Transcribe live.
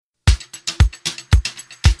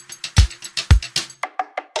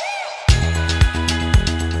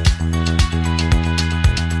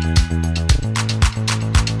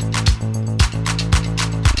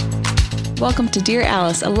Welcome to Dear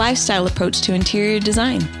Alice, a lifestyle approach to interior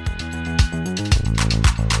design.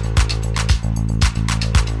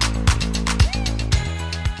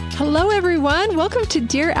 Hello, everyone. Welcome to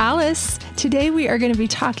Dear Alice. Today we are going to be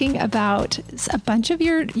talking about a bunch of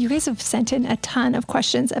you guys have sent in a ton of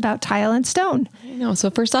questions about tile and stone. I know. So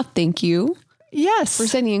first off, thank you. Yes. For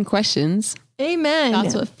sending in questions. Amen.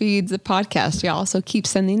 That's what feeds the podcast, y'all. So keep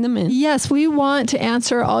sending them in. Yes, we want to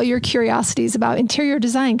answer all your curiosities about interior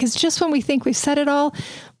design, because just when we think we've said it all,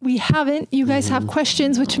 we haven't. You guys have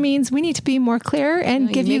questions, which means we need to be more clear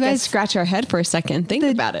and give you guys scratch our head for a second and think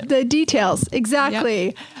about it. The details. Exactly.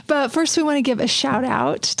 Yep. But first, we want to give a shout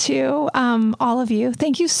out to all of you.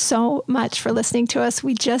 Thank you so much for listening to us.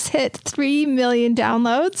 We just hit 3 million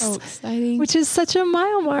downloads. So exciting. Which is such a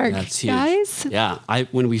mile mark. That's huge. Guys. Yeah.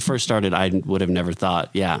 When we first started, I would have never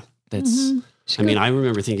thought, that's, I mean, I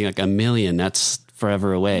remember thinking like 1 million, that's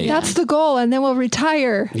forever away. That's the goal. And then we'll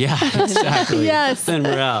retire. Yeah, exactly. Yes. Then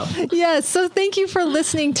we're out. Yes. So thank you for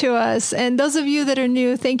listening to us. And those of you that are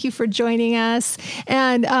new, thank you for joining us.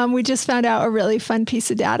 And we just found out a really fun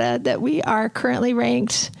piece of data that we are currently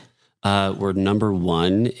ranked. We're number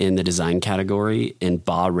 1 in the design category in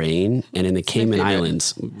Bahrain and in the Cayman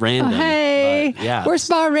Islands. Random. Oh, hey, yeah. Where's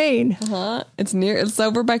Bahrain? It's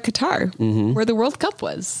over by Qatar, where the World Cup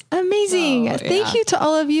was. Amazing. Thank you to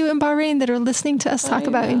all of you in Bahrain that are listening to us talk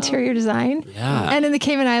about interior design. Yeah. And in the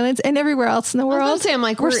Cayman Islands and everywhere else in the world. I was saying,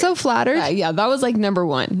 we're so flattered. Yeah, that was like number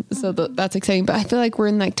 1. So that's exciting. But I feel like we're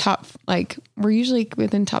in like we're usually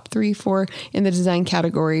within top 3, 4 in the design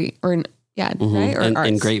category or in, right? Or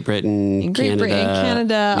in Great Britain,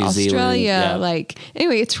 Canada, New Australia. Zealand,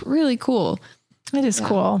 Anyway, it's really cool. It is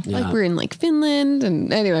cool. Yeah. Like we're in like Finland,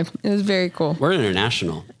 and anyway, it was very cool. We're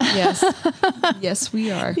international. Yes. Yes, we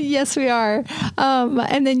are. Yes, we are.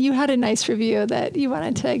 And then you had a nice review that you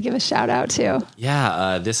wanted to give a shout out to.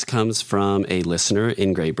 Yeah. This comes from a listener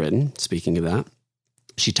in Great Britain. Speaking of that,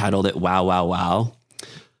 she titled it Wow, Wow, Wow.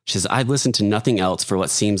 She says, I've listened to nothing else for what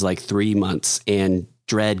seems like 3 months and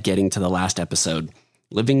dread getting to the last episode.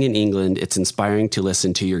 Living in England, it's inspiring to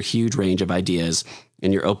listen to your huge range of ideas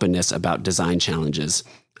and your openness about design challenges.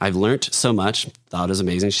 I've learned so much. Thought it was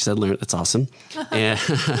amazing. She said, learned. That's awesome.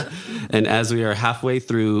 And as we are halfway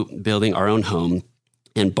through building our own home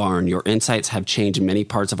and barn, your insights have changed many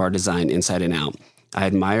parts of our design inside and out. I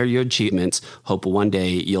admire your achievements. Hope one day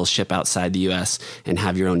you'll ship outside the U.S. and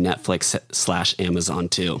have your own Netflix/Amazon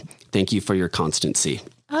too. Thank you for your constancy.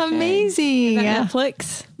 Amazing.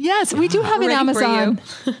 Netflix? Yes, we do have an Amazon.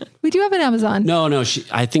 We do have an Amazon. No,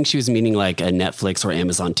 I think she was meaning like a Netflix or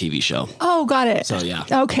Amazon TV show. Oh, got it. So, yeah.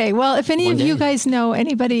 Okay. Well, if any One of you day. guys know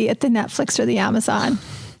anybody at the Netflix or the Amazon,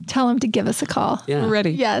 tell them to give us a call. Yeah. We're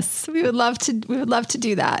ready. Yes, we would love to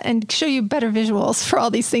do that and show you better visuals for all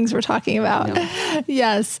these things we're talking about. Yeah.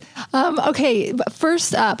 Yes. Okay. But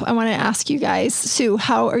first up, I want to ask you guys, Sue,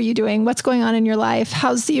 how are you doing? What's going on in your life?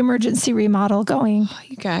 How's the emergency remodel going? Oh,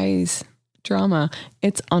 you guys, drama.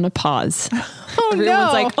 It's on a pause. no.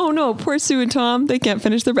 Everyone's like, oh no, poor Sue and Tom. They can't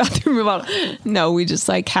finish their bathroom remodel. No, we just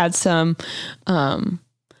like had some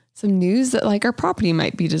news that like our property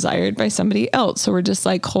might be desired by somebody else. So we're just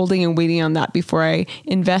like holding and waiting on that before I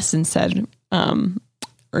invest in said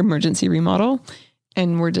emergency remodel.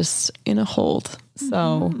 And we're just in a hold.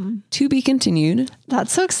 So to be continued.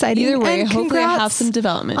 That's so exciting. Either way, and hopefully I have congrats some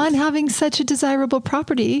development on having such a desirable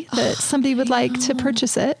property that somebody would like to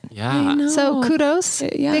purchase it. Yeah. So kudos.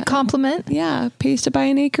 Yeah. Big compliment. Yeah. Pays to buy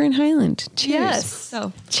an acre in Highland. Cheers. Yes.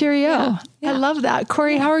 So Cheerio. Yeah. I love that.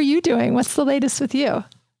 Corey, how are you doing? What's the latest with you?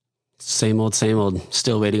 Same old.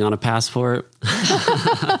 Still waiting on a passport.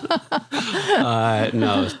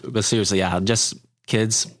 No, but seriously, yeah, just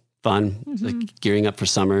kids, fun, like gearing up for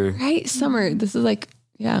summer. right. Summer. This is like,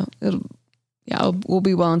 we'll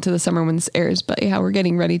be well into the summer when this airs, but yeah, we're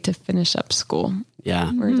getting ready to finish up school.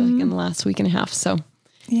 Yeah. We're like in the last week and a half. So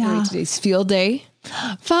Yeah. today's field day.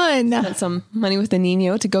 Fun. Got some money with the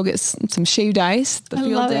Nino to go get some shaved ice. The I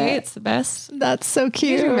field love day. it. It's the best. That's so You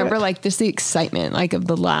cute. guys remember like just the excitement like of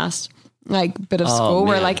the last like bit of Oh, school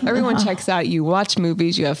where man. like everyone checks out, you watch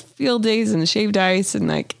movies, you have field days and shaved ice and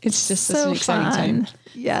like it's just such an exciting time.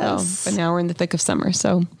 Yes. So, but now we're in the thick of summer,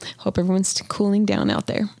 so hope everyone's cooling down out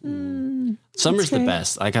there. Summer's the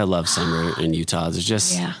best. Like I love summer in Utah. It's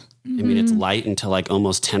just, Yeah. I mean, it's light until like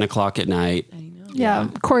almost 10 o'clock at night. I know. Yeah.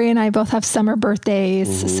 Corey and I both have summer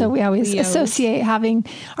birthdays. So we always associate having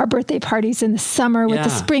our birthday parties in the summer with the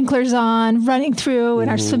sprinklers on, running through in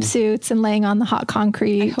our swimsuits and laying on the hot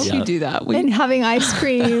concrete. I hope you do that. And having ice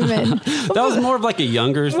cream. And that was more of like a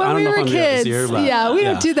younger, when I don't we know were if I'm kids. this year, but we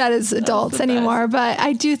don't do that as adults anymore. But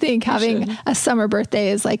I do think having a summer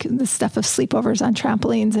birthday is like the stuff of sleepovers on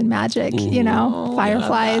trampolines and magic, you know,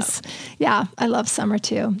 fireflies. Yeah, I love summer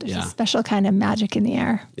too. There's a special kind of magic in the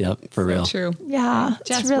air. Yep, for real. True. Yeah,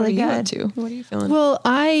 Jess, it's really what are you good. up to? What are you feeling? Well,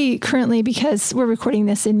 I currently, because we're recording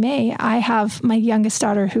this in May, I have my youngest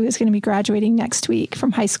daughter who is going to be graduating next week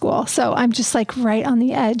from high school. So I'm just like right on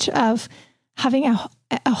the edge of having a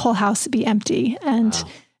whole house be empty and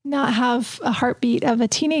not have a heartbeat of a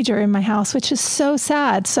teenager in my house, which is so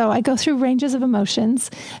sad. So I go through ranges of emotions,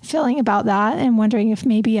 feeling about that and wondering if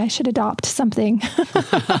maybe I should adopt something.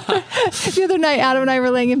 The other night, Adam and I were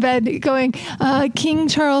laying in bed going, King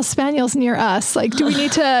Charles Spaniel's near us. Like, do we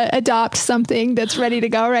need to adopt something that's ready to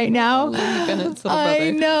go right now? I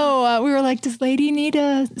know. We were like, does Lady need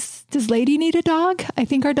a dog? I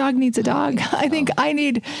think our dog needs a dog. I think I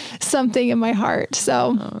need something in my heart.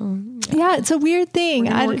 So yeah, it's a weird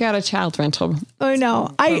thing. I work out a child rental. Oh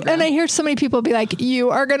no. I hear so many people be like, you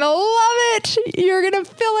are going to love it. You're going to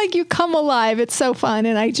feel like you come alive. It's so fun.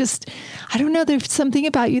 And I don't know. There's something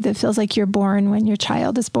about you that feels like you're born when your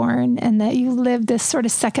child is born and that you live this sort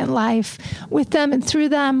of second life with them and through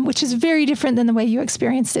them, which is very different than the way you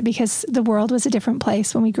experienced it because the world was a different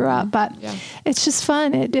place when we grew up. But it's just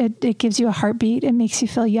fun. It gives you a heartbeat. It makes you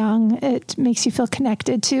feel young. It makes you feel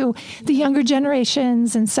connected to the younger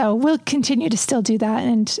generations. And so we'll continue to still do that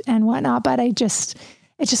and whatnot. But it just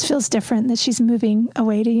feels different that she's moving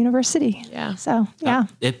away to university. Yeah. So, yeah.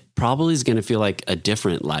 It probably is going to feel like a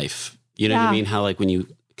different life. You know what I mean? How like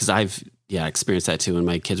because I've experienced that too. When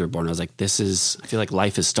my kids were born, I was like, I feel like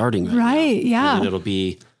life is starting right now. Yeah. And it'll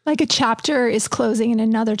be like a chapter is closing and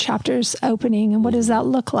another chapter's opening. And what does that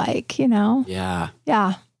look like? You know? Yeah.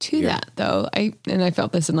 Yeah. To that though, I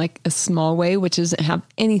felt this in like a small way, which doesn't have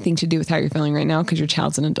anything to do with how you're feeling right now because your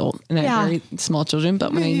child's an adult and I have very small children.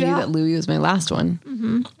 But when I knew that Louis was my last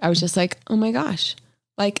one, I was just like, oh my gosh,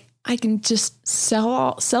 like I can just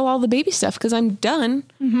sell all the baby stuff because I'm done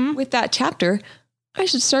with that chapter. I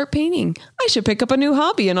should start painting. I should pick up a new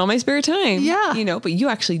hobby in all my spare time. Yeah. You know, but you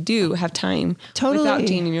actually do have time without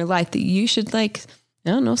Jane in your life that you should like,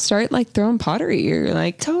 I don't know, start like throwing pottery or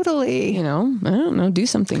like totally, you know, I don't know, do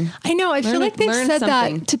something. I know. I feel like they've said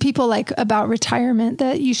that to people like about retirement,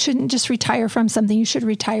 that you shouldn't just retire from something. You should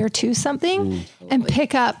retire to something and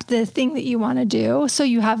pick up the thing that you want to do. So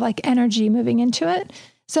you have like energy moving into it.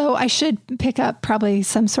 So I should pick up probably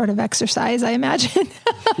some sort of exercise, I imagine.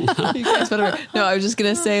 You guys better. No, I was just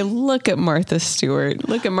going to say, look at Martha Stewart.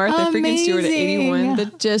 Look at Martha freaking Stewart at 81.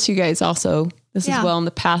 But just you guys also, this is well in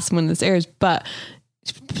the past when this airs, but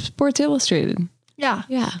Sports Illustrated. Yeah.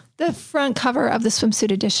 Yeah. The front cover of the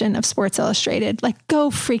swimsuit edition of Sports Illustrated. Like,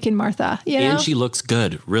 go freaking Martha. You know? And she looks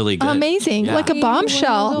good. Really good. Amazing. Yeah. Like a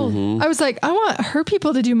bombshell. I was like, I want her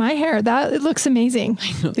people to do my hair. It looks amazing.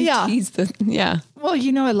 I know, they tease Well,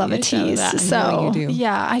 you know, I love a tease. So you do.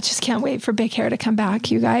 Yeah, I just can't wait for big hair to come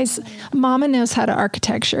back, you guys. Mama knows how to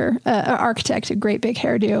architect a great big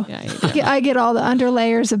hairdo. Yeah, I get all the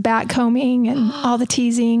underlayers of back combing and all the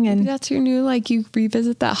teasing. And that's your new, like, you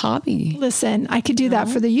revisit that hobby. Listen, I could do that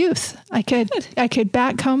for the youth. I could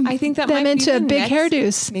back comb them into big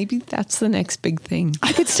hairdos. Maybe that's the next big thing.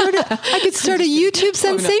 I could start a YouTube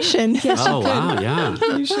sensation. Oh, wow. Yeah.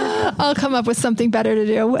 You sure? I'll come up with something better to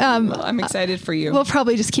do. I'm excited for you. We'll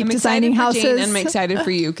probably just keep designing houses. Jane, and I'm excited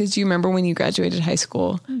for you because you remember when you graduated high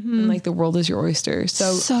school and like the world is your oyster.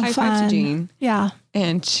 So high five to Jane. Yeah.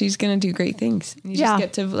 And she's going to do great things. You just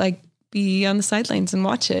get to like be on the sidelines and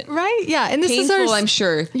watch it. Right. Yeah. And this painful, is our, I'm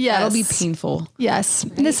sure. Yes. That'll be painful. Yes.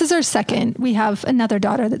 Right. This is our second. We have another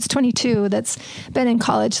daughter that's 22 that's been in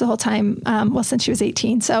college the whole time. Since she was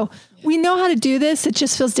 18. So we know how to do this. It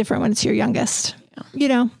just feels different when it's your youngest. You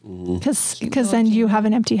know, because then you have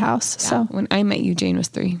an empty house. Yeah. So when I met you, Jane was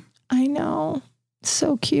 3. I know.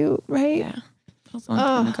 So cute, right? Yeah. That was a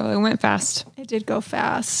long time ago. It went fast. It did go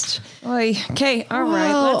fast. Okay. All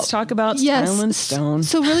right. Let's talk about Tile and Stone.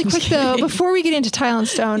 So really quick though, before we get into Tile and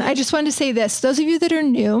Stone, I just wanted to say this. Those of you that are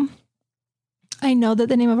new, I know that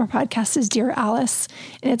the name of our podcast is Dear Alice,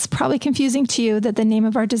 and it's probably confusing to you that the name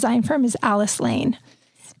of our design firm is Alice Lane.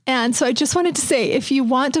 And so I just wanted to say, if you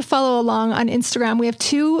want to follow along on Instagram, we have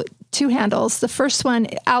two handles. The first one,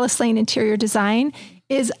 Alice Lane Interior Design,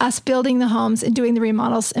 is us building the homes and doing the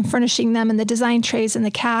remodels and furnishing them and the design trays and the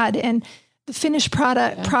CAD and finished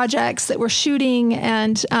product projects that we're shooting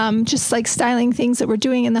and just like styling things that we're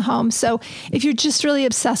doing in the home. So if you're just really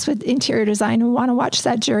obsessed with interior design and want to watch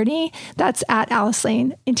that journey, that's at Alice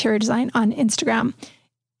Lane Interior Design on Instagram.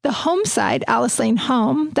 The home side, Alice Lane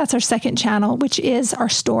Home, that's our second channel, which is our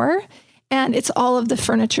store. And it's all of the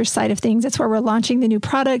furniture side of things. It's where we're launching the new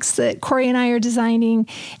products that Corey and I are designing.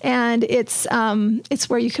 And it's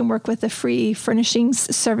where you can work with the free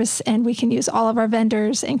furnishings service, and we can use all of our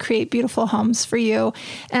vendors and create beautiful homes for you.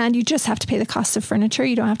 And you just have to pay the cost of furniture.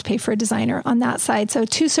 You don't have to pay for a designer on that side. So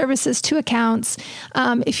 2 services, 2 accounts.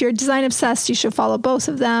 If you're design obsessed, you should follow both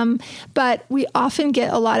of them. But we often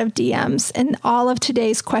get a lot of DMs, and all of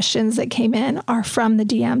today's questions that came in are from the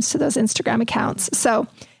DMs to those Instagram accounts. So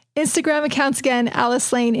Instagram accounts, again,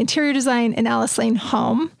 Alice Lane Interior Design and Alice Lane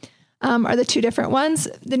Home are the 2 different ones.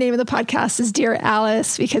 The name of the podcast is Dear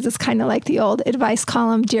Alice, because it's kind of like the old advice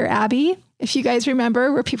column, Dear Abby, if you guys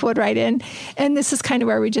remember, where people would write in. And this is kind of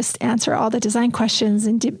where we just answer all the design questions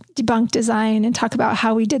and debunk design and talk about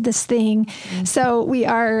how we did this thing. Mm-hmm. So we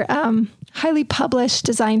are highly published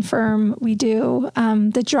design firm. We do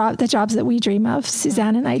the jobs that we dream of,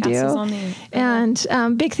 Suzanne and I do.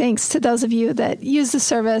 And big thanks to those of you that use the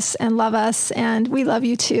service and love us, and we love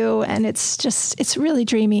you too. And it's really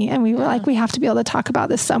dreamy. And we were like, we have to be able to talk about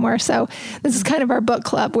this somewhere. So this is kind of our book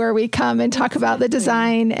club where we come and talk about the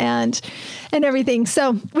design and everything.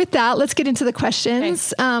 So with that, let's get into the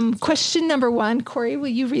questions. Okay. Question number 1, Corey, will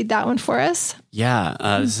you read that one for us? Yeah,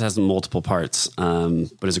 this has multiple parts,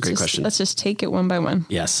 but it's a great question. Let's just take it one by one.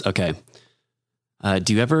 Yes. Okay.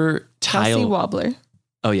 Do you ever tile? Kelsey Wobbler.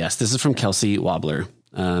 Oh, yes. This is from Kelsey Wobbler.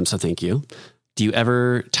 So thank you. Do you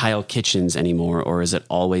ever tile kitchens anymore, or is it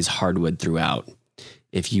always hardwood throughout?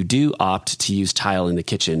 If you do opt to use tile in the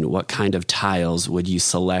kitchen, what kind of tiles would you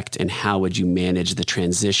select, and how would you manage the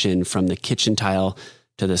transition from the kitchen tile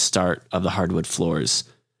to the start of the hardwood floors?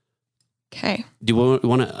 Okay. Do you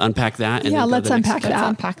want to unpack that? Yeah, let's unpack that. Let's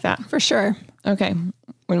unpack that. For sure. Okay.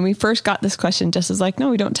 When we first got this question, Jess was like, no,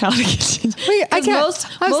 we don't tile the kitchen. I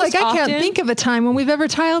can't think of a time when we've ever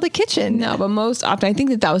tiled a kitchen. No, but most often, I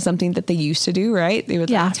think that was something that they used to do, right? They would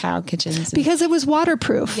like tile kitchens. Because it was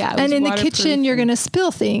waterproof. Yeah. And in the kitchen, you're going to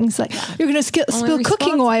spill things. Like you're going to spill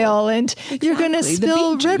cooking oil, and you're going to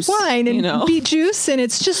spill red wine and beet juice, and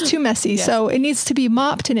it's just too messy. Yes. So it needs to be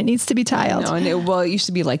mopped and it needs to be tiled. And it used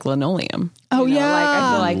to be like linoleum. Oh, yeah. Like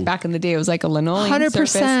I feel like back in the day, it was like a linoleum 100%.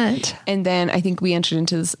 Surface. And then I think we entered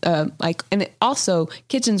into this, and also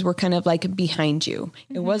kitchens were kind of like behind you.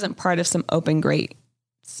 It wasn't part of some open grate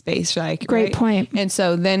space. Great point. And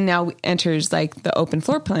so then now enters like the open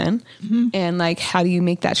floor plan, and like, how do you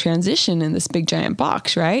make that transition in this big giant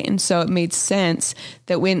box? Right. And so it made sense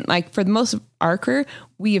that when, like, for the most of our career,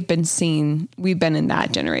 we've been in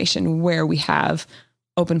that generation where we have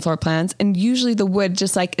open floor plans, and usually the wood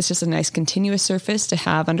it's just a nice continuous surface to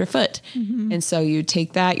have underfoot. And so you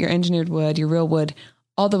take that, your engineered wood, your real wood,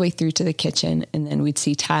 all the way through to the kitchen, and then we'd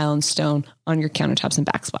see tile and stone on your countertops and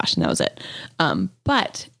backsplash, and that was it.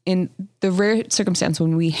 But in the rare circumstance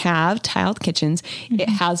when we have tiled kitchens, it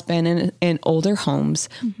has been in older homes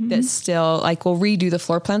that still will redo the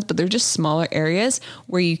floor plans, but they're just smaller areas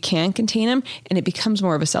where you can contain them, and it becomes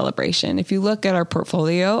more of a celebration. If you look at our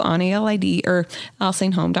portfolio on ALID or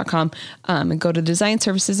AliceLaneHome.com, and go to design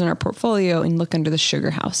services in our portfolio and look under the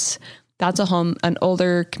Sugar House. That's a home, an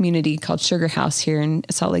older community called Sugar House here in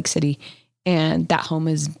Salt Lake City. And that home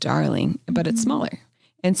is darling, but it's smaller.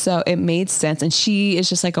 And so it made sense. And she is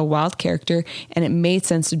just like a wild character, and it made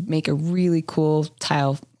sense to make a really cool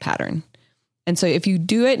tile pattern. And so if you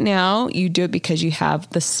do it now, you do it because you have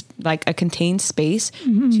this, like, a contained space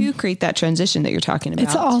to create that transition that you're talking about.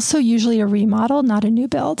 It's also usually a remodel, not a new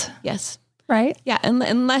build. Yes. Right? Yeah.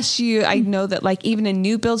 Unless I know that, like, even in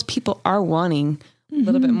new builds, people are wanting a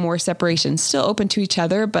little bit more separation, still open to each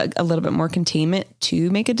other, but a little bit more containment to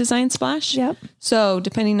make a design splash. Yep. So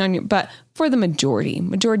depending on but for the majority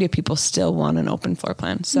of people still want an open floor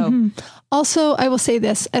plan. So also, I will say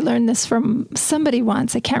this, I learned this from somebody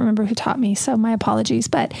once. I can't remember who taught me, so my apologies,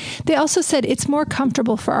 but they also said it's more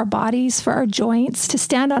comfortable for our bodies, for our joints, to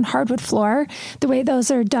stand on hardwood floor, the way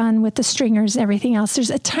those are done with the stringers and everything else. There's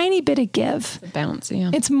a tiny bit of give. The bounce,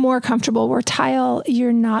 yeah. It's more comfortable. Where tile,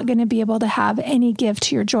 you're not going to be able to have any give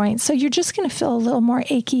to your joints. So you're just going to feel a little more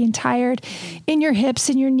achy and tired in your hips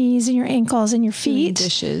and your knees and your ankles and your feet.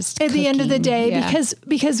 Dishes. At the end end of the day,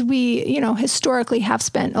 because we, historically have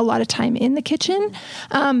spent a lot of time in the kitchen.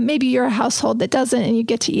 Maybe you're a household that doesn't, and you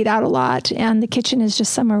get to eat out a lot, and the kitchen is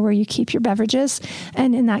just somewhere where you keep your beverages.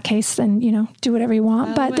 And in that case, then, do whatever you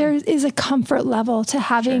want. But there is a comfort level to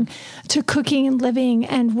having, to cooking and living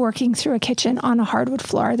and working through a kitchen on a hardwood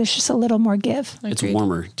floor. There's just a little more give. It's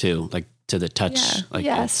warmer too, like to the touch.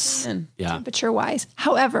 Yes. Temperature wise.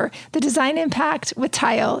 However, the design impact with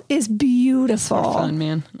tile is beautiful. It's for fun,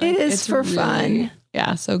 man. It is for fun.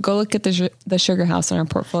 Yeah. So go look at the Sugar House in our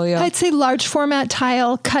portfolio. I'd say large format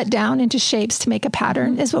tile cut down into shapes to make a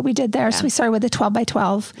pattern is what we did there. Yeah. So we started with a 12 by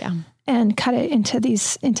 12 and cut it into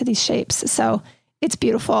these shapes. So it's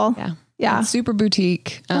beautiful. Yeah. It's super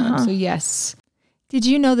boutique. So yes. Did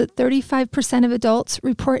you know that 35% of adults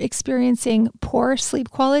report experiencing poor sleep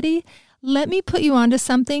quality? Let me put you onto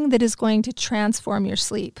something that is going to transform your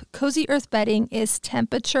sleep. Cozy Earth bedding is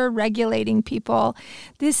temperature regulating, people.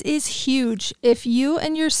 This is huge. If you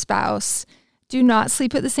and your spouse do not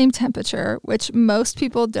sleep at the same temperature, which most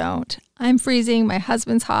people don't, I'm freezing, my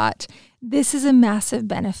husband's hot. This is a massive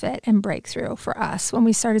benefit and breakthrough for us when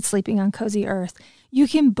we started sleeping on Cozy Earth. You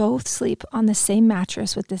can both sleep on the same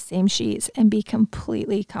mattress with the same sheets and be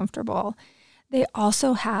completely comfortable. They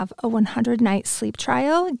also have a 100-night sleep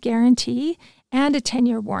trial guarantee and a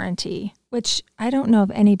 10-year warranty, which I don't know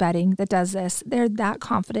of any bedding that does this. They're that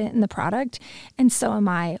confident in the product, and so am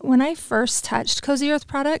I. When I first touched Cozy Earth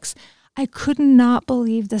products, I could not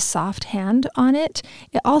believe the soft hand on it.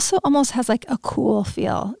 It also almost has like a cool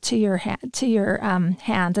feel to your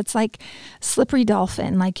hand. It's like slippery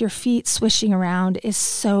dolphin, like your feet swishing around is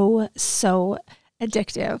so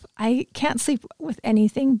addictive. I can't sleep with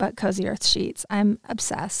anything but Cozy Earth sheets. I'm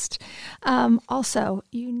obsessed. Also,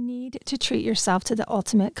 you need to treat yourself to the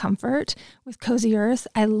ultimate comfort with Cozy Earth.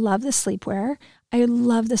 I love the sleepwear. I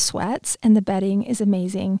love the sweats, and the bedding is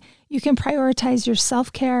amazing. You can prioritize your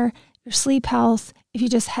self-care, your sleep health, if you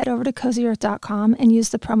just head over to CozyEarth.com and use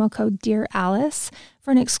the promo code Dear Alice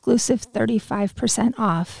for an exclusive 35%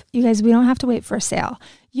 off. You guys, we don't have to wait for a sale.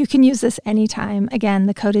 You can use this anytime. Again,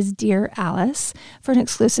 the code is Dear Alice for an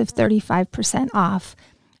exclusive 35% off.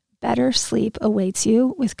 Better sleep awaits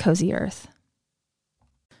you with Cozy Earth.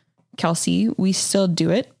 Kelsey, we still do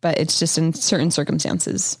it, but it's just in certain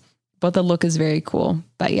circumstances. But the look is very cool.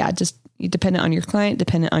 But yeah, just dependent on your client,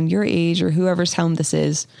 dependent on your age or whoever's home this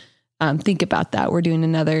is. Think about that. We're doing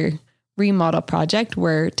another remodel project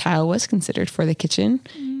where tile was considered for the kitchen.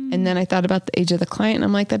 And then I thought about the age of the client and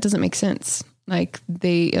I'm like, that doesn't make sense.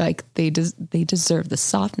 They deserve the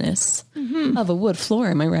softness of a wood floor.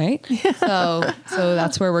 Am I right? Yeah. So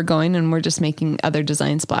that's where we're going. And we're just making other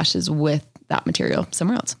design splashes with that material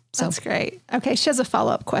somewhere else. So that's great. Okay. She has a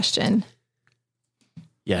follow-up question.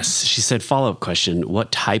 Yes. She said, follow-up question.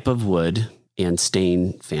 What type of wood and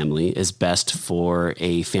stain family is best for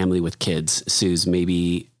a family with kids? Suze,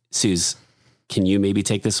 can you maybe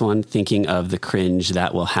take this one? Thinking of the cringe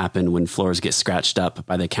that will happen when floors get scratched up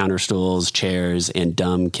by the counter stools, chairs, and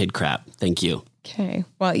dumb kid crap. Thank you. Okay.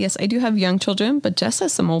 Well, yes, I do have young children, but Jess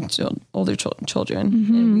has some older children.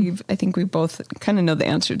 And I think we both kind of know the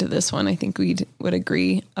answer to this one. I think we would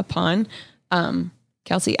agree upon.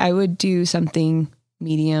 Kelsey, I would do something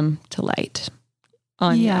medium to light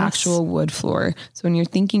on the actual wood floor. So when you're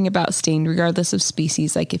thinking about stain, regardless of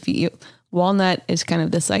species, like walnut is kind of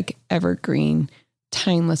this like evergreen,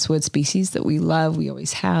 timeless wood species that we love. We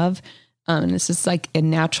always have. And this is like a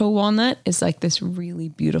natural walnut is like this really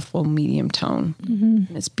beautiful medium tone. And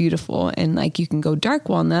it's beautiful. And like you can go dark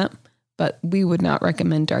walnut, but we would not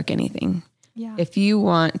recommend dark anything. Yeah. If you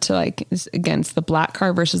want to against the black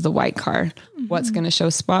car versus the white car, what's going to show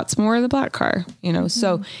spots more? The black car,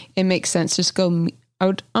 so it makes sense. Just go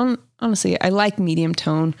honestly, I like medium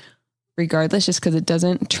tone regardless, just because it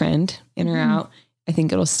doesn't trend in or out. I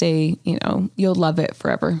think it'll stay, you'll love it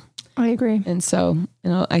forever. I agree. And so,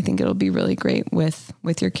 I think it'll be really great with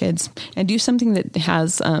your kids, and do something that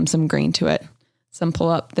has some grain to it, some pull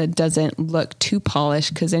up that doesn't look too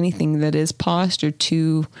polished, because anything that is polished or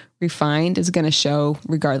too refined is going to show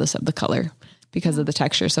regardless of the color because of the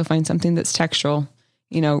texture. So find something that's textural,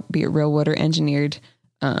 be it real wood or engineered,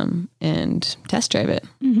 and test drive it.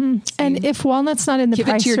 And if walnut's not in the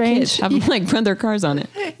price range, kids, have them run their cars on it.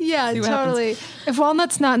 Yeah, totally. If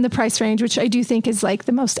walnut's not in the price range, which I do think is like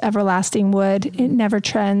the most everlasting wood, it never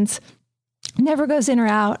trends, never goes in or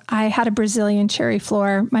out. I had a Brazilian cherry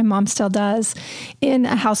floor. My mom still does, in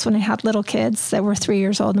a house when I had little kids that were 3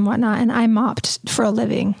 years old and whatnot. And I mopped for a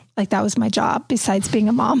living. Like that was my job besides being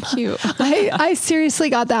a mom. Cute. I seriously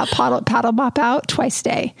got that paddle mop out twice a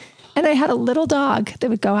day. And I had a little dog that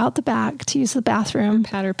would go out the back to use the bathroom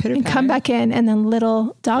Patter, pitter, and come back in, and then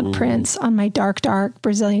little dog prints on my dark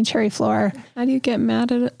Brazilian cherry floor. How do you get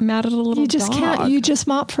mad at a little You just dog? can't. You just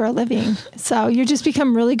mop for a living. So you just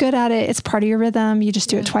become really good at it. It's part of your rhythm. You just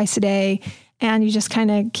do it twice a day. And you just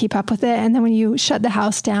kind of keep up with it. And then when you shut the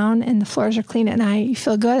house down and the floors are clean at night, you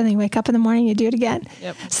feel good. And then you wake up in the morning, you do it again.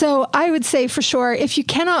 Yep. So I would say for sure, if you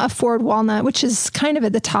cannot afford walnut, which is kind of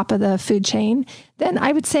at the top of the food chain, then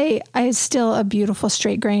I would say it's still a beautiful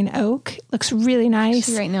straight grain oak. Looks really nice.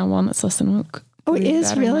 Actually, right now, walnut's less than oak. Oh, it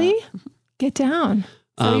is really? Get down.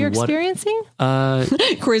 So you're experiencing?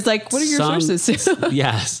 Corey's like, what are your sources?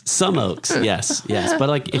 Yes, some oaks. Yes. But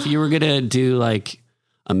like if you were going to do like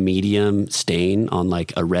a medium stain on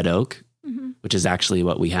like a red oak, which is actually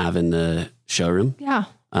what we have in the showroom. Yeah.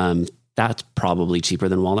 That's probably cheaper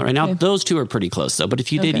than walnut right now. Okay. Those two are pretty close though. But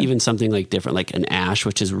if you did even something like different, like an ash,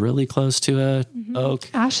 which is really close to a oak.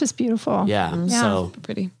 Ash is beautiful. Yeah. So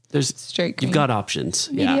pretty. There's straight green. You've got options.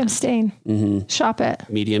 Medium stain. Shop it.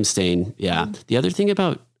 Medium stain. Yeah. The other thing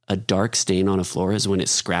about a dark stain on a floor is when it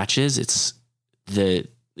scratches, it's the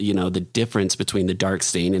difference between the dark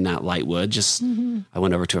stain and that light wood. I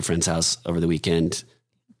went over to a friend's house over the weekend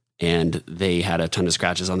and they had a ton of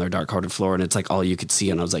scratches on their dark carded floor and it's like all you could see.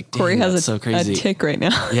 And I was like, Corey has so crazy. A tick right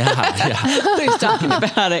now. Yeah. He's talking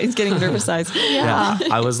about it. He's getting nervous eyes. Yeah.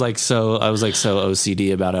 I was like so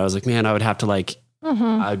OCD about it. I was like, man, I would have to like,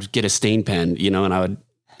 I'd get a stain pen, and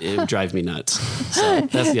it would drive me nuts. So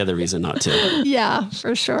that's the other reason not to. Yeah,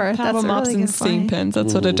 for sure. Paddle mops and stain pens.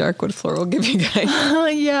 That's what a dark wood floor will give you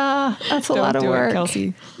guys. Yeah, that's a lot of work.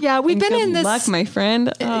 Kelsey. Yeah, we've been in this. Good luck, my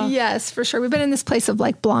friend. Yes, for sure. We've been in this place of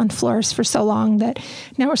like blonde floors for so long that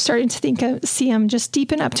now we're starting to see them just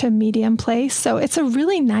deepen up to a medium place. So it's a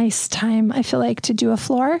really nice time, I feel like, to do a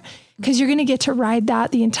floor. Because you're going to get to ride that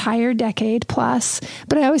the entire decade plus.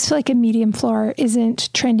 But I always feel like a medium floor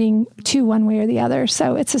isn't trending to one way or the other.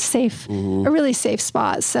 So it's a really safe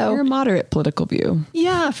spot. So you're a moderate political view.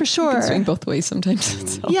 Yeah, for sure. You can swing both ways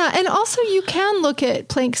sometimes. So. Yeah. And also you can look at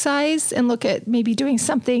plank size and look at maybe doing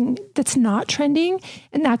something that's not trending.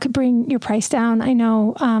 And that could bring your price down. I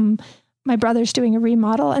know, my brother's doing a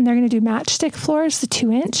remodel and they're going to do matchstick floors, the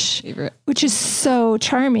 2-inch, which is so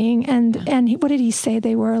charming. And what did he say?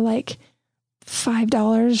 They were like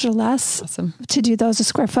 $5 or less to do those a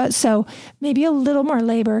square foot. So maybe a little more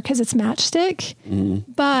labor because it's matchstick,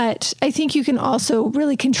 but I think you can also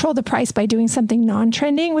really control the price by doing something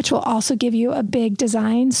non-trending, which will also give you a big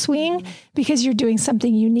design swing because you're doing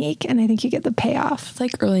something unique. And I think you get the payoff. It's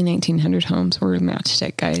like early 1900 homes were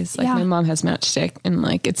matchstick, guys. Like my mom has matchstick and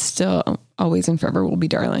like, it's still always and forever will be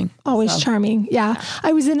darling. Always charming. Yeah.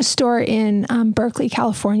 I was in a store in Berkeley,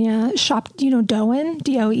 California, shop, Doen, Doen.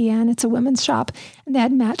 It's a women's shop. And they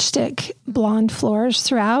had matchstick blonde floors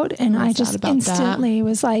throughout. And I just instantly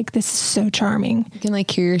was like, this is so charming. You can like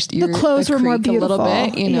hear the clothes were more beautiful. A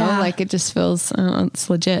little bit, like it just feels, it's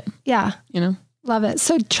legit. Yeah. Love it.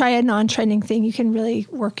 So try a non-trending thing. You can really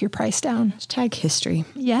work your price down. Hashtag history.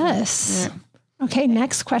 Yes. Yeah. Okay.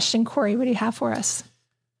 Next question, Corey, what do you have for us?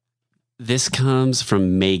 This comes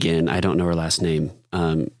from Megan. I don't know her last name.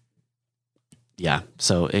 So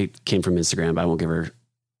it came from Instagram, but I won't give her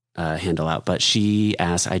a handle out. But she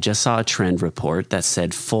asked, I just saw a trend report that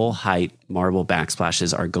said full height marble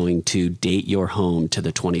backsplashes are going to date your home to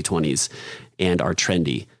the 2020s and are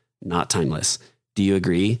trendy, not timeless. Do you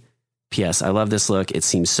agree? P.S. I love this look. It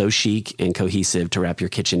seems so chic and cohesive to wrap your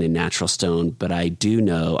kitchen in natural stone, but I do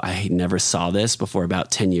know I never saw this before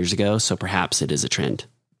about 10 years ago, so perhaps it is a trend.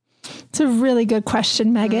 It's a really good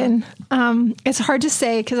question, Megan. It's hard to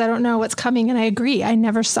say because I don't know what's coming, and I agree. I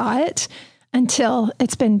never saw it until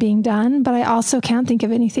it's been being done, but I also can't think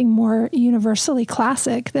of anything more universally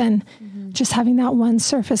classic than just having that one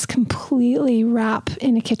surface completely wrap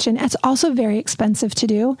in a kitchen. It's also very expensive to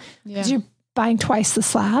do because you're buying twice the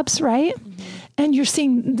slabs, right? And you're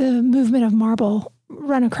seeing the movement of marble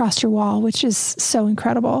run across your wall, which is so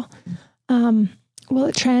incredible. Will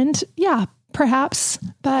it trend? Yeah, perhaps,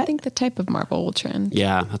 but I think the type of marble will trend.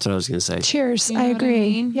 Yeah, that's what I was going to say. Cheers. I agree. I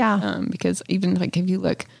mean? Yeah. Because even like if you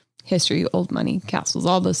look history, old money, castles,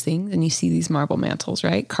 all those things, and you see these marble mantles,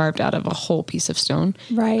 right? Carved out of a whole piece of stone.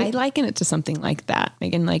 Right. I liken it to something like that.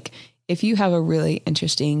 Megan, like if you have a really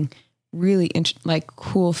interesting, like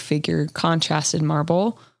cool figure, contrasted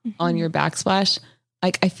marble on your backsplash,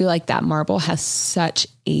 like I feel like that marble has such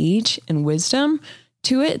age and wisdom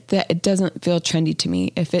to it that it doesn't feel trendy to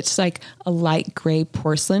me. If it's like a light gray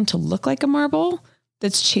porcelain to look like a marble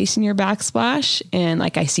that's chasing your backsplash and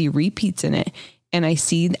like I see repeats in it and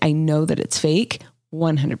I know that it's fake,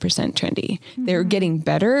 100% trendy. They're getting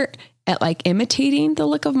better at like imitating the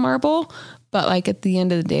look of marble. But like at the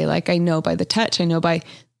end of the day, like I know by the touch, I know by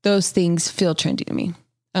those things feel trendy to me.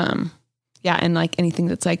 Yeah. And like anything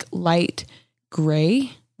that's like light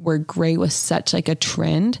gray, where gray was such like a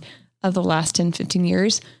trend of the last 10, 15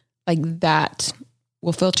 years, like that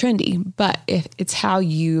will feel trendy. But if it's how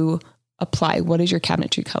you apply, what is your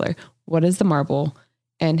cabinetry color? What is the marble?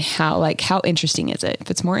 And how interesting is it? If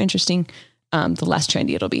it's more interesting, the less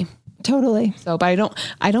trendy it'll be. Totally. So, but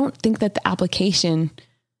I don't think that the application,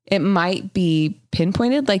 it might be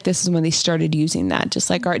pinpointed. Like this is when they started using that, just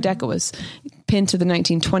like Art Deco was pinned to the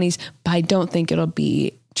 1920s, but I don't think it'll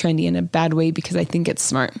be trendy in a bad way because I think it's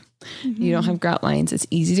smart. You don't have grout lines. It's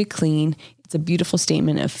easy to clean. It's a beautiful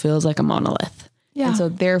statement. It feels like a monolith. Yeah. And so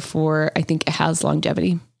therefore I think it has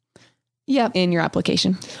longevity. Yep. In your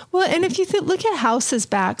application. Well, and if you look at houses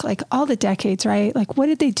back, like all the decades, right? Like what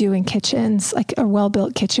did they do in kitchens? Like a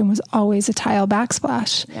well-built kitchen was always a tile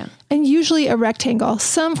backsplash. Yeah. And usually a rectangle,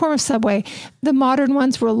 some form of subway. The modern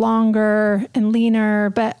ones were longer and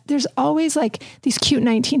leaner, but there's always like these cute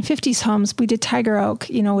 1950s homes. We did Tiger Oak,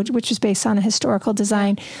 which was based on a historical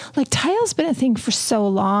design. Like tile's been a thing for so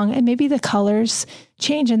long, and maybe the colors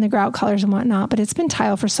change in the grout colors and whatnot, but it's been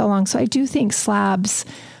tile for so long. So I do think slabs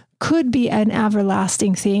could be an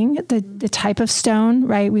everlasting thing. The type of stone,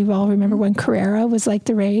 right? We all remember when Carrara was like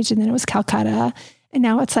the rage, and then it was Calcutta, and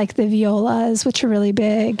now it's like the violas, which are really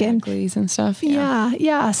big and glaze and stuff.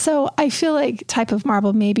 Yeah. So I feel like type of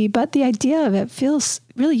marble maybe, but the idea of it feels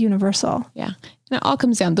really universal. Yeah. And it all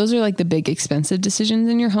comes down. Those are like the big expensive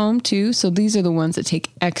decisions in your home too. So these are the ones that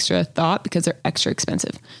take extra thought because they're extra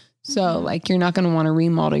expensive. So like, you're not going to want to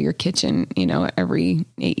remodel your kitchen, every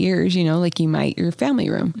 8 years, like you might your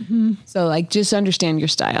family room. So like, just understand your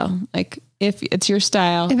style. Like if it's your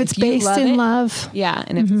style, if it's based in love. Yeah.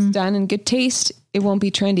 And if it's done in good taste, it won't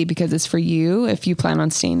be trendy because it's for you if you plan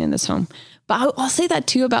on staying in this home. But I'll say that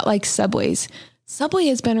too about like Subways. Subway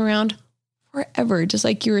has been around forever. Just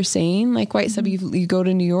like you were saying, like White Sub, you go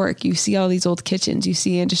to New York, you see all these old kitchens, you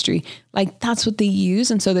see industry, like that's what they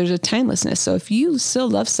use. And so there's a timelessness. So if you still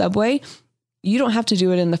love Subway, you don't have to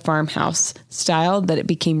do it in the farmhouse style that it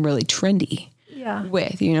became really trendy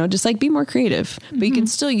with, just like be more creative, but you can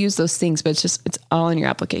still use those things, but it's all in your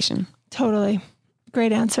application. Totally.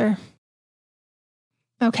 Great answer.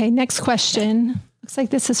 Okay. Next question. Looks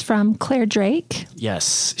like this is from Claire Drake.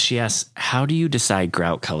 Yes. She asks, how do you decide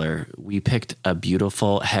grout color? We picked a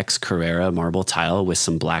beautiful Hex Carrara marble tile with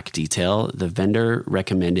some black detail. The vendor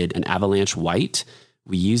recommended an avalanche white.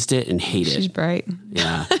 We used it and hated it. She's bright.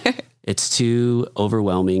 Yeah. It's too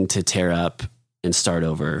overwhelming to tear up and start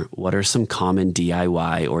over. What are some common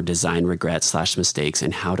DIY or design regrets / mistakes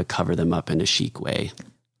and how to cover them up in a chic way?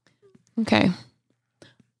 Okay.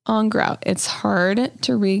 On grout, it's hard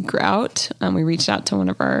to read grout. We reached out to one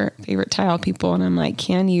of our favorite tile people and I'm like,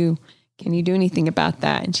 can you do anything about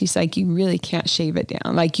that? And she's like, you really can't shave it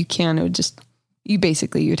down. Like you can, it would just,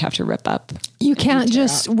 you'd have to rip up. You can't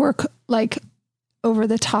just work like over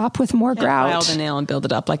the top with more grout. File the nail and build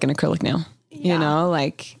it up like an acrylic nail,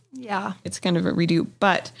 Yeah. It's kind of a redo,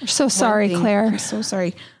 but we're so sorry, Claire. I'm so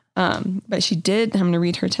sorry. But she did, I'm going to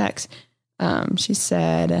read her text. She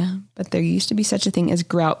said, but there used to be such a thing as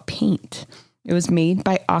grout paint. It was made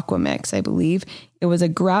by Aquamix, I believe. It was a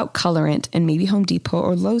grout colorant, and maybe Home Depot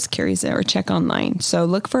or Lowe's carries it, or check online. So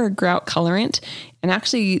look for a grout colorant. And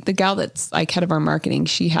actually the gal that's like head of our marketing,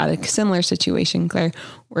 she had a similar situation, Claire,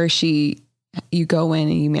 where you go in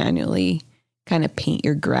and you manually kind of paint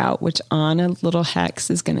your grout, which on a little Hex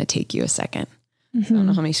is going to take you a second. So I don't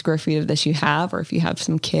know how many square feet of this you have, or if you have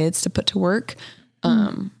some kids to put to work,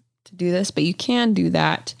 to do this, but you can do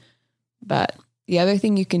that. But the other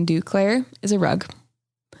thing you can do, Claire, is a rug.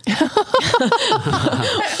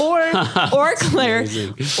 or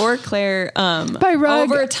Claire, by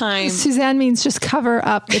rug, over time, Suzanne means just cover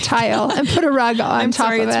up the tile and put a rug on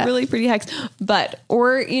top of it. It's really pretty Hex,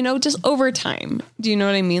 or just over time. Do you know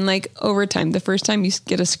what I mean? Like over time, the first time you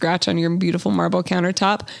get a scratch on your beautiful marble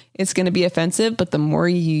countertop, it's going to be offensive, but the more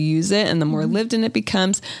you use it and the more lived in it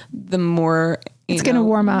becomes, the more it's going to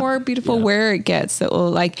warm up, more beautiful wear it gets. That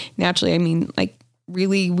will naturally,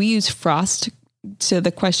 really, we use frost to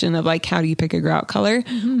the question of how do you pick a grout color?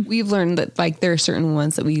 We've learned that there are certain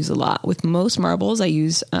ones that we use a lot. With most marbles, I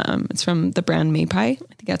use, it's from the brand Mapei. I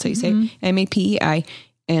think that's how you say it, Mapei,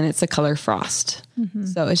 and it's a color frost.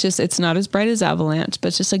 So it's not as bright as avalanche, but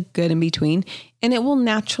it's just a good in between. And it will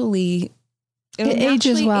naturally It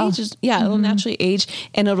ages naturally well. It'll naturally age,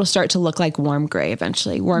 and it'll start to look like warm gray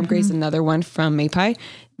eventually. Warm gray is another one from Mapai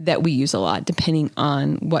that we use a lot, depending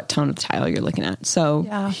on what tone of tile you're looking at. So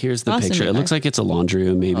here's the Awesome, picture. It Mapai. looks like it's a laundry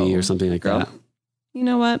room maybe or something like that. you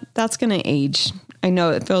know what? That's going to age. I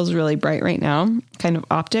know it feels really bright right now, kind of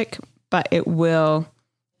optic, but it will,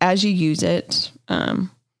 as you use it,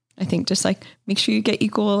 I think just like make sure you get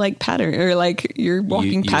equal like pattern or like you're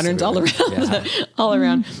walking patterns all around, all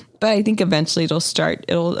around. But I think eventually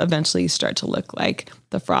it'll eventually start to look like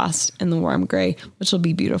the frost and the warm gray, which will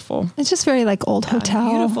be beautiful. It's just very like old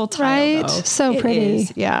hotel, beautiful tile, right? though. So It pretty.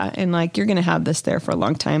 is, yeah. And like, you're going to have this there for a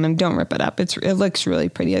long time, and don't rip it up. It looks really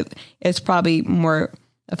pretty. It's probably more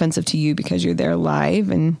offensive to you because you're there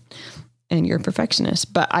live and you're a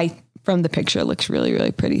perfectionist, but from the picture, it looks really,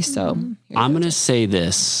 really pretty. So I'm going to say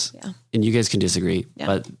this, and you guys can disagree,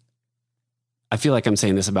 but I feel like I'm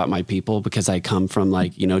saying this about my people because I come from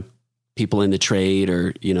like, people in the trade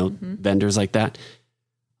or, vendors like that.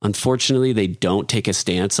 Unfortunately, they don't take a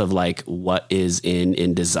stance of like what is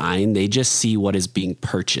in design. They just see what is being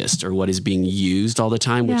purchased or what is being used all the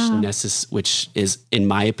time, which is, in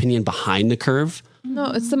my opinion, behind the curve. No,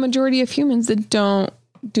 it's the majority of humans that don't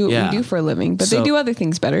do what we do for a living, but they do other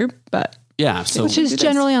things better. But so which is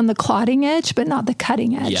generally on the clotting edge, but not the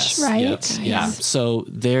cutting edge, right? Yeah. So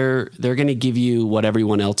they're going to give you what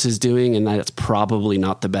everyone else is doing, and that's probably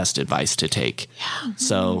not the best advice to take. Yeah.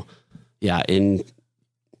 So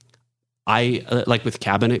I like with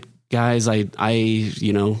cabinet guys, I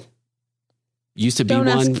used to be don't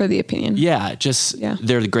one. ask for the opinion.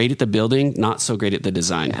 They're great at the building, not so great at the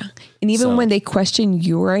design. Yeah. And even when they question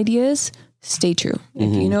your ideas, stay true.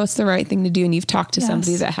 If you know it's the right thing to do and you've talked to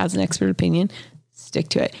somebody that has an expert opinion, stick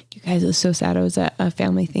to it. You guys, it was so sad. I was at a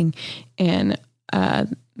family thing and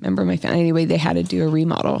member of my family, anyway, they had to do a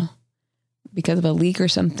remodel because of a leak or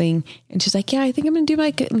something. And she's like, I think I'm going to do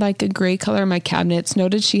like a gray color in my cabinets.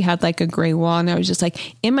 Noted she had like a gray wall. And I was just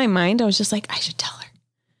like, in my mind, I was just like, I should tell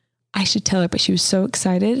her. But she was so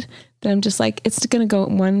excited that I'm just like, it's going to go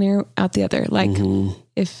one ear out the other. Like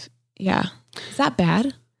is that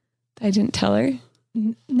bad? I didn't tell her.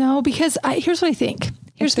 No, because here's what I think.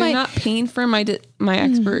 Here's they're not paying for my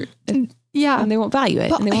expert. And they won't value it.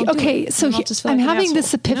 But, and they won't okay, so I'm having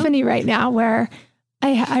this epiphany right now where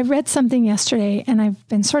I read something yesterday and I've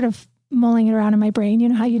been sort of mulling it around in my brain. You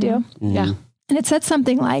know how you do? Mm-hmm. Yeah. And it said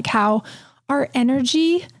something like how our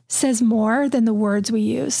energy says more than the words we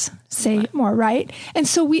use say more, right? And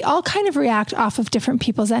so we all kind of react off of different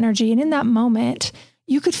people's energy. And in that moment,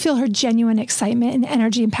 you could feel her genuine excitement and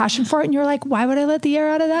energy and passion for it. And you're like, why would I let the air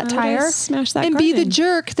out of that tire? Smash that and be the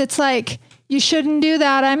jerk that's like, you shouldn't do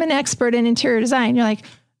that. I'm an expert in interior design. You're like,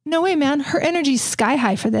 no way, man. Her energy's sky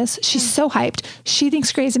high for this. She's so hyped. She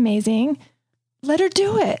thinks gray's amazing. Let her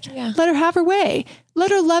do it. Yeah. Let her have her way. Let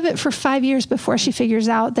her love it for 5 years before she figures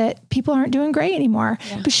out that people aren't doing gray anymore.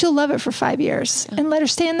 Yeah. But she'll love it for 5 years and let her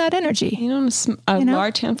stay in that energy.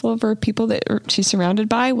 Large handful of her people that she's surrounded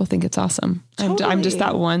by will think it's awesome. Totally. I'm just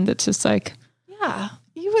that one that's just like,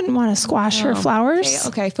 you wouldn't want to squash her flowers.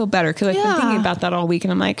 Okay, I feel better because I've been thinking about that all week,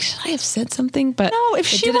 and I'm like, should I have said something? But no, if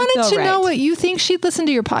she wanted to know what you think, she'd listen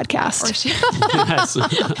to your podcast.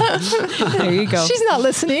 There you go. She's not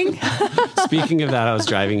listening. Speaking of that, I was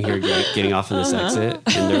driving here, getting off of this exit,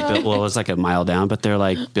 and it was like a mile down, but they're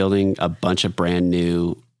like building a bunch of brand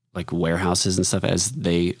new like warehouses and stuff as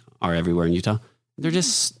they are everywhere in Utah. They're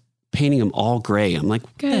just painting them all gray. I'm like,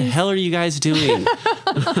 what the hell are you guys doing?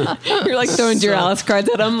 You're like throwing Duralis cards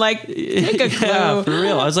at them, like, take a clue. Yeah, for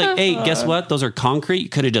real. I was like, hey, guess what? Those are concrete. You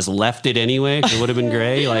could have just left it anyway. It would have been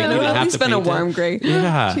gray. Like, you didn't have to paint a warm gray.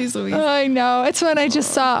 Yeah. Jeez Louise. I know. It's when I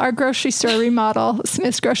just saw our grocery store remodel.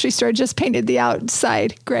 Smith's grocery store just painted the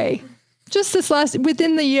outside gray. Just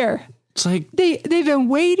within the year. It's like they've been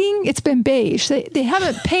waiting. It's been beige. They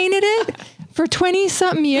haven't painted it for 20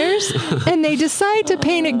 something years, and they decide to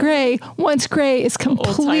paint it gray once gray is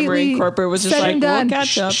completely corporate was just like, done. We'll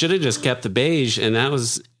catch up. Should have just kept the beige, and that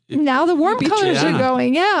was now the warm colors are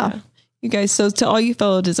going. Yeah, you guys. So to all you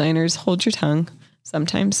fellow designers, hold your tongue.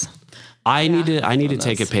 Sometimes I need to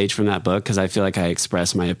take a page from that book because I feel like I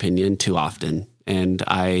express my opinion too often, and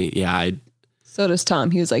I. So does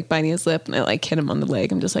Tom. He was like biting his lip, and I like hit him on the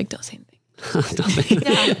leg. I'm just like, don't say anything.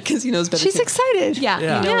 Because he knows better. She's excited. Yeah. You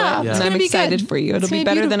know what? Yeah. I'm excited for you. It'll be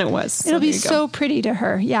better than it was. So it'll be so pretty to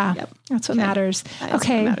her. Yeah. Yep. That's what matters.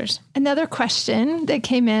 Okay. What matters. Another question that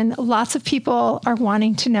came in. Lots of people are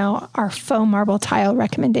wanting to know our faux marble tile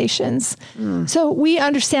recommendations. So we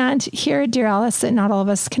understand here at Duralis that not all of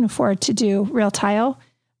us can afford to do real tile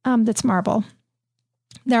that's marble.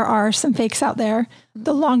 There are some fakes out there.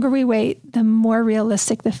 The longer we wait, the more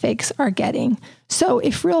realistic the fakes are getting. So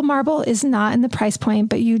if real marble is not in the price point,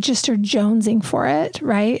 but you just are jonesing for it,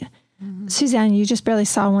 right? Suzanne, you just barely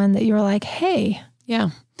saw one that you were like, hey, Yeah.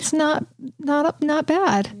 it's not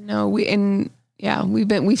bad. No,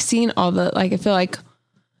 we've seen all the, like, I feel like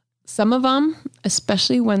some of them,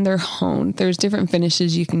 especially when they're honed, there's different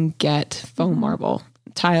finishes you can get foam marble,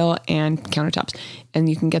 tile and countertops, and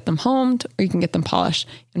you can get them honed or you can get them polished.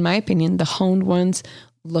 In my opinion, the honed ones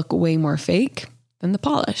look way more fake than the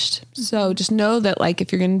polished. So just know that, like,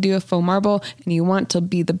 if you're going to do a foam marble and you want to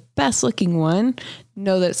be the best looking one,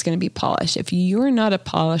 know that it's going to be polished. If you're not a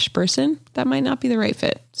polished person, that might not be the right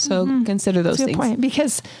fit. So consider those That's a good things. point,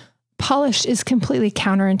 because polished is completely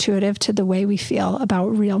counterintuitive to the way we feel about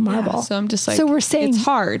real marble. Yeah, so I'm just like, So we're saying- it's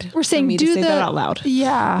hard. We're saying for me do to say the- that out loud.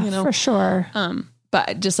 Yeah, You know? for sure.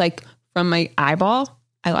 But just like from my eyeball,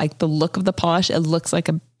 I like the look of the polish. It looks like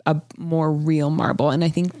a more real marble. And I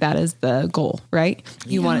think that is the goal, right?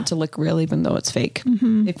 You want it to look real, even though it's fake.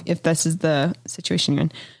 If this is the situation you're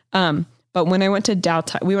in. But when I went to Dow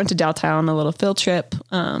Tile, we went to Dow Tile on a little field trip,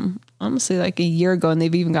 honestly like a year ago, and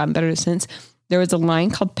they've even gotten better since. There was a line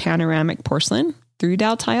called Panoramic Porcelain through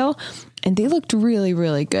Dow Tile, and they looked really,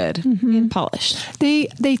 really good and polished. They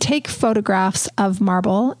take photographs of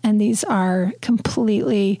marble, and these are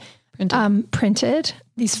completely printed.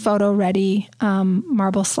 These photo-ready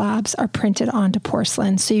marble slabs are printed onto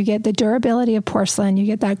porcelain. So you get the durability of porcelain, you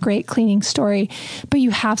get that great cleaning story, but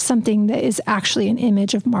you have something that is actually an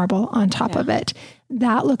image of marble on top of it.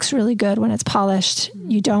 That looks really good when it's polished.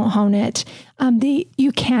 You don't hone it.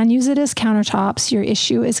 You can use it as countertops. Your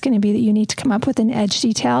issue is going to be that you need to come up with an edge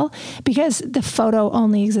detail, because the photo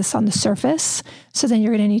only exists on the surface. So then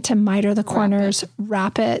you're going to need to miter the corners,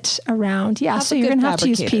 wrap it around. Yeah. Have So a you're good going to have to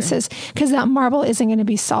use fabricator. pieces, because that marble isn't going to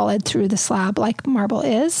be solid through the slab like marble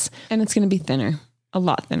is. And it's going to be thinner, a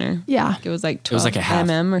lot thinner. Yeah. It was like 12 like a half.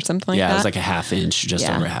 mm or something like Yeah, that. it was like a half inch, just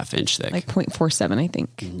Yeah. over a half inch thick. like 0.47, I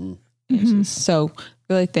think. Inches. So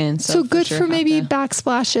really thin. So good sure for have maybe to-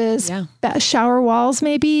 backsplashes, Yeah. shower walls,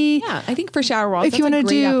 maybe. Yeah, I think for shower walls, If you want to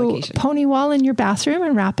do application. pony wall in your bathroom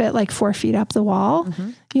and wrap it like 4 feet up the wall,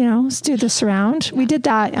 let's do the surround. We did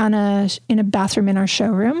that in a bathroom in our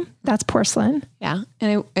showroom. That's porcelain. Yeah.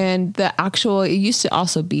 And the actual, it used to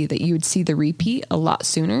also be that you would see the repeat a lot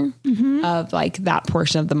sooner of like that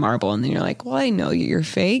portion of the marble. And then you're like, well, I know you're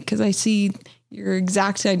fake because I see your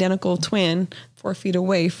exact identical twin 4 feet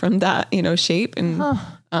away from that, shape. And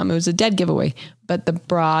it was a dead giveaway, but the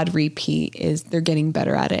broad repeat they're getting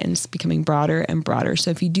better at it and it's becoming broader and broader. So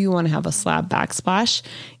if you do want to have a slab backsplash,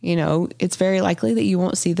 it's very likely that you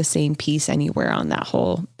won't see the same piece anywhere on that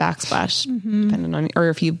whole backsplash, depending on, or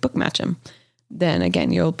if you book match them, then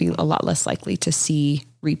again, you'll be a lot less likely to see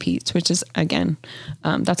repeats, which is again,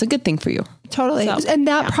 that's a good thing for you. Totally. So, and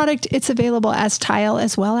that product, it's available as tile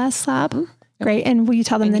as well as slab. Great. And will you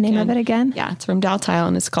tell them the name of it again? Yeah, it's from Dow Tile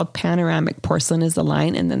and it's called Panoramic Porcelain is the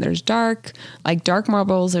line. And then there's dark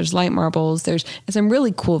marbles, there's light marbles, there's some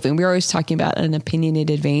really cool vein. We're always talking about an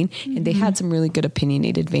opinionated vein, and they had some really good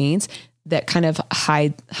opinionated veins that kind of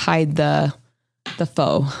hide the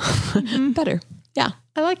faux better. Yeah.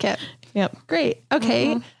 I like it. Yep. Great.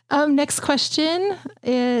 Okay. Next question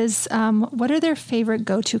is, what are their favorite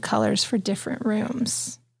go-to colors for different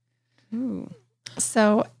rooms? Ooh.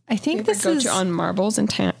 So I think this go is to on marbles and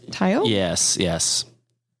tile. Yes.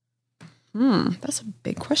 That's a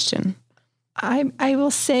big question. I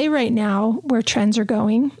will say right now where trends are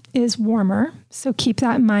going is warmer. So keep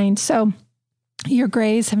that in mind. So your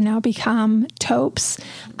grays have now become taupes.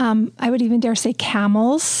 I would even dare say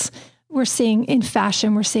camels. We're seeing in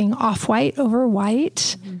fashion, we're seeing off-white over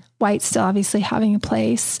white. White still obviously having a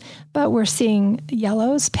place, but we're seeing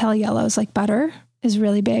yellows, pale yellows like butter is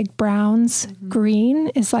really big. Browns, green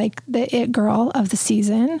is like the it girl of the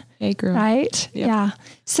season. Hey, girl. Right? Yep. Yeah.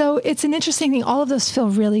 So it's an interesting thing. All of those feel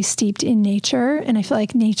really steeped in nature. And I feel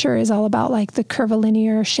like nature is all about like the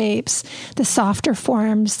curvilinear shapes, the softer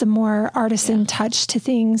forms, the more artisan touch to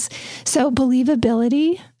things. So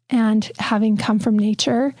believability and having come from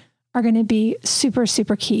nature are going to be super,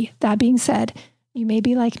 super key. That being said, you may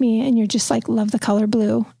be like me and you're just like, love the color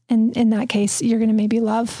blue. And in that case, you're going to maybe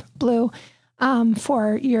love blue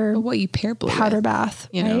for your What you pair blue powder with, bath,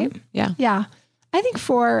 you know? right? Yeah. Yeah. I think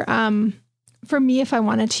for me, if I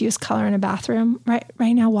wanted to use color in a bathroom,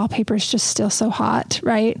 right now, wallpaper is just still so hot,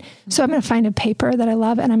 right? So I'm going to find a paper that I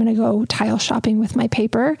love and I'm going to go tile shopping with my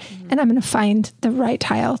paper and I'm going to find the right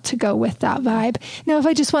tile to go with that vibe. Now, if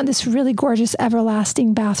I just want this really gorgeous,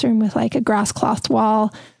 everlasting bathroom with like a grass cloth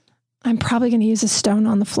wall, I'm probably going to use a stone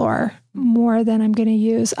on the floor more than I'm going to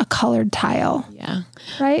use a colored tile. Yeah.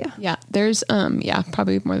 Right? Yeah. There's,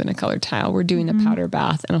 probably more than a colored tile. We're doing a powder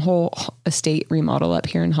bath and a whole estate remodel up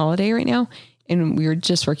here in Holiday right now. And we were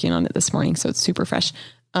just working on it this morning. So it's super fresh.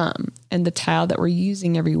 And the tile that we're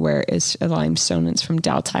using everywhere is a limestone. It's from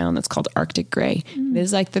Dow Tile and it's called Arctic Gray. It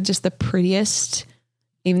is like just the prettiest,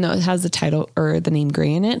 even though it has the title or the name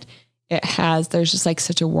gray in it, there's just like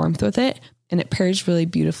such a warmth with it. And it pairs really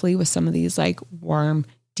beautifully with some of these like warm,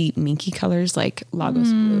 deep minky colors like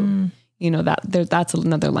Lagos blue. You know, that's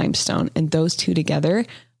another limestone. And those two together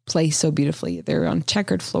play so beautifully. They're on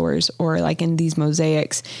checkered floors or like in these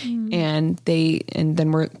mosaics. And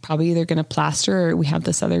then we're probably either going to plaster or we have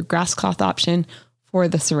this other grass cloth option for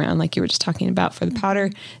the surround, like you were just talking about for the powder,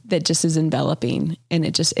 that just is enveloping and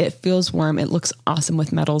it feels warm. It looks awesome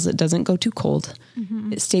with metals. It doesn't go too cold.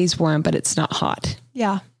 It stays warm, but it's not hot.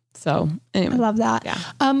 Yeah. So anyway, I love that.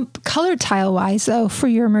 Yeah. Colored tile wise though, for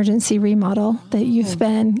your emergency remodel that you've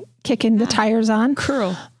been kicking the tires on,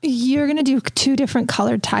 curl. You're going to do 2 different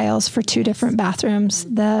colored tiles for 2 different bathrooms.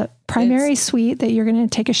 The primary suite that you're going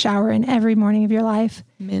to take a shower in every morning of your life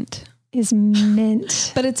Mint. is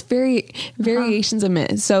mint. But it's variations of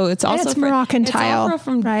mint. So it's also it's Moroccan tile,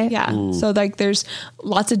 right? Yeah. So like there's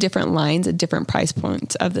lots of different lines at different price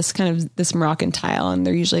points of this Moroccan tile. And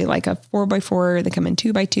they're usually like a 4x4. They come in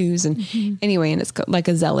 2x2s. And anyway, and it's like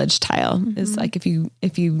a Zellage tile. It's like if you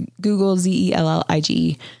Google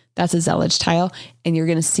Zellige, that's a Zellage tile. And you're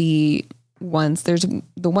going to see ones. There's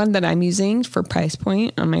the one that I'm using for price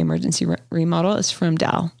point on my emergency remodel is from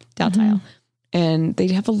Dow Tile. And they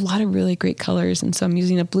have a lot of really great colors. And so I'm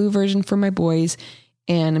using a blue version for my boys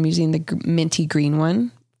and I'm using the minty green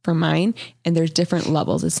one for mine. And there's different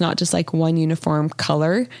levels. It's not just like one uniform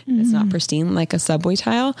color. It's not pristine like a Subway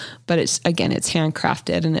tile, but it's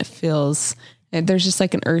handcrafted and it feels, there's just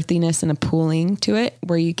like an earthiness and a pooling to it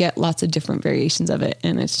where you get lots of different variations of it.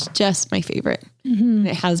 And it's just my favorite. And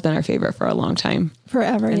it has been our favorite for a long time.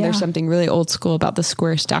 Forever. And there's something really old school about the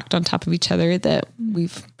square stacked on top of each other that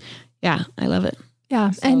I love it. Yeah.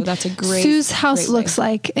 So and that's a great, Sue's house looks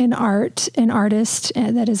like an artist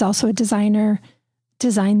that is also a designer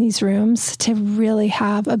designed these rooms to really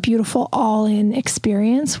have a beautiful all-in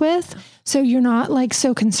experience with. So you're not like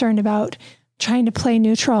so concerned about trying to play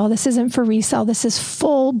neutral. This isn't for resale. This is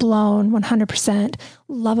full blown 100%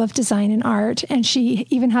 love of design and art. And she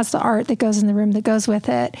even has the art that goes in the room that goes with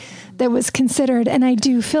it that was considered. And I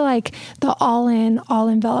do feel like the all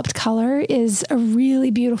enveloped color is a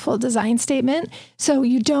really beautiful design statement. So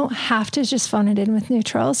you don't have to just phone it in with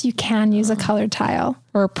neutrals. You can use a colored tile.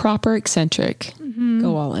 Or a proper eccentric.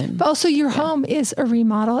 Go all in. But also your home is a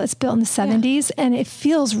remodel. It's built in the 70s and it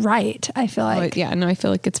feels right. I feel like. I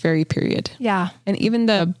feel like it's very period. Yeah. And even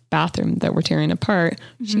the bathroom that we're tearing apart,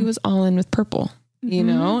 she was all in with purple, you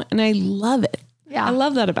know, and I love it. Yeah. I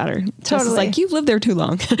love that about her. Totally. It's like, you've lived there too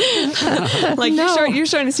long. Like you're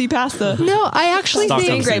starting to see past the. No, I actually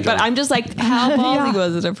think great, but I'm just like, how ballsy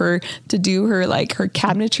was it of her to do her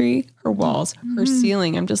cabinetry, her walls, her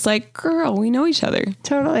ceiling? I'm just like, girl, we know each other.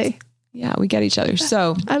 Totally. Yeah, we get each other.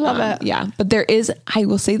 So I love it. Yeah. But I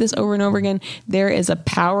will say this over and over again, there is a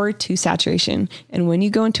power to saturation. And when you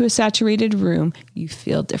go into a saturated room, you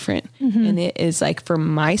feel different. And it is like, for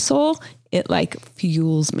my soul, it like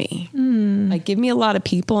fuels me. Like, give me a lot of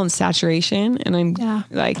people and saturation. And I'm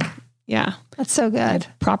that's so good.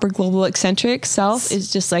 Proper global eccentric self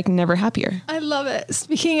is just like never happier. I love it.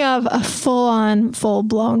 Speaking of a full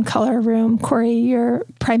blown color room, Corey, your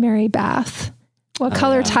primary bath. What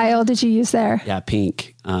color tile did you use there? Yeah,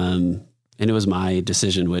 pink. And it was my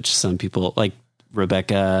decision, which some people like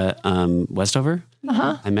Rebecca Westover.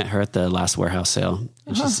 I met her at the last warehouse sale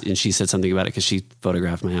and she said something about it because she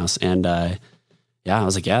photographed my house. And I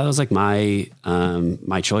was like, that was like my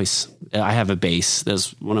choice. I have a base.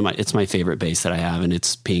 It's my favorite base that I have, and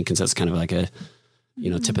it's pink. And so it's kind of like a,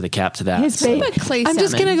 tip of the cap to that. I'm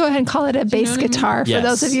just going to go ahead and call it a bass guitar for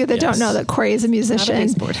those of you that don't know that Corey is a musician. Not a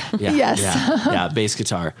baseboard. Yeah, bass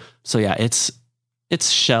guitar. So it's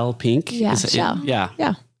shell pink. Yeah, shell.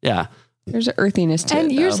 Yeah. There's an earthiness to it.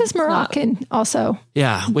 And yours is Moroccan also.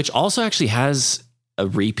 Yeah, which also actually has a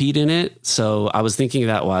repeat in it. So I was thinking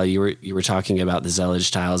that while you were talking about the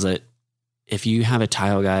Zellage tiles, that if you have a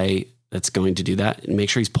tile guy that's going to do that, make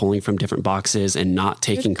sure he's pulling from different boxes and not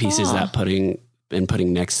taking pieces that putting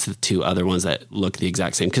next to other ones that look the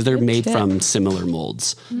exact same, because they're made from similar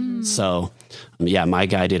molds. So my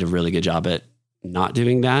guy did a really good job at not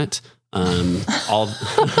doing that. all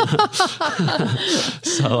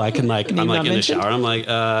so I can like, I'm like in the shower. I'm like,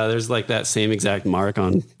 there's like that same exact mark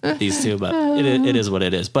on these two, but it is what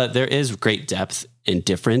it is. But there is great depth and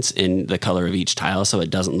difference in the color of each tile. So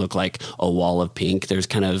it doesn't look like a wall of pink. There's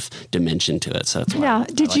kind of dimension to it. So that's why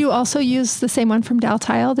Did you also use the same one from Dow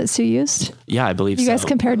Tile that Sue used? Yeah, I believe you guys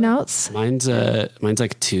compared notes? Mine's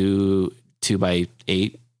like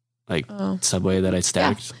 2x8, like Subway that I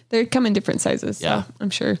stacked. Yeah. They come in different sizes. So I'm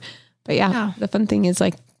sure. But the fun thing is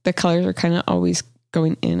like the colors are kind of always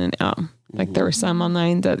going in and out. Like there were some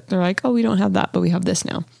online that they're like, oh, we don't have that, but we have this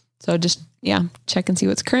now. So just, check and see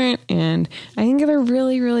what's current. And I think they're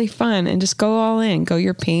really, really fun, and just go all in, go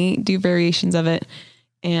your paint, do variations of it.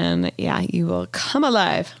 And you will come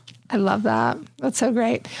alive. I love that. That's so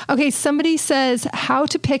great. Okay. Somebody says how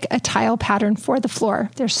to pick a tile pattern for the floor.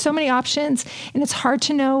 There's so many options, and it's hard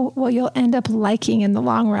to know what you'll end up liking in the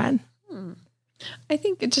long run. I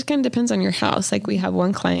think it just kind of depends on your house. Like we have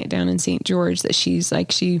one client down in St. George that she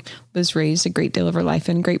was raised a great deal of her life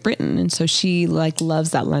in Great Britain. And so she like loves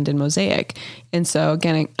that London mosaic. And so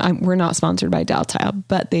again, we're not sponsored by Dow Tile,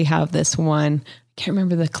 but they have this one, I can't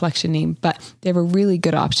remember the collection name, but they have a really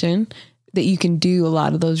good option that you can do a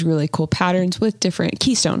lot of those really cool patterns with different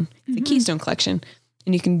Keystone, the Keystone collection.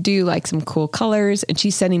 And you can do like some cool colors. And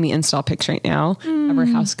she's sending me install pics right now of her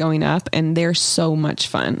house going up, and they're so much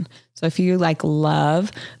fun. So if you like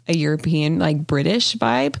love a European, like British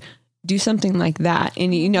vibe, do something like that.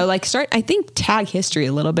 And, I think tag history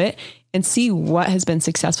a little bit and see what has been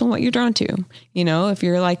successful and what you're drawn to. If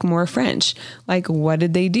you're like more French, like what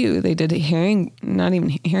did they do? They did not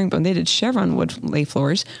even herringbone. They did chevron wood lay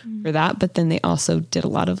floors for that. But then they also did a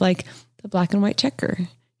lot of like the black and white checker,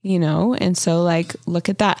 And so like, look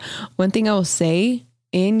at that. One thing I will say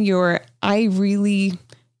in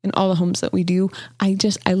all the homes that we do, I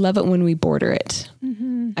love it when we border it.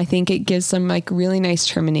 Mm-hmm. I think it gives some like really nice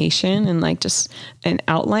termination and like just an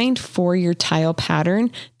outline for your tile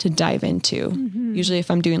pattern to dive into. Mm-hmm. Usually if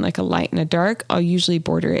I'm doing like a light and a dark, I'll usually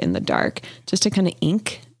border it in the dark just to kind of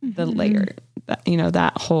ink the layer,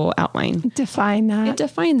 that whole outline. Define that. It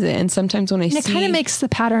defines it. And sometimes when it kind of makes the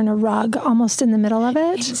pattern a rug almost in the middle of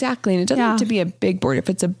it. Exactly. And it doesn't have to be a big border. If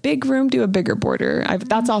it's a big room, do a bigger border.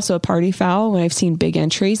 That's also a party foul. When I've seen big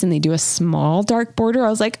entries and they do a small dark border, I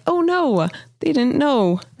was like, oh no, they didn't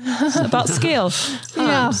know about scale.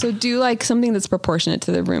 So do like something that's proportionate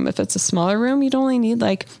to the room. If it's a smaller room, you'd only need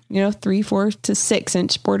like, 3, 4 to 6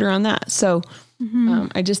 inch border on that. So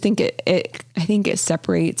I just think I think it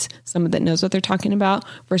separates someone that knows what they're talking about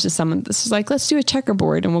versus someone that's just like, let's do a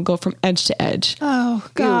checkerboard and we'll go from edge to edge. Oh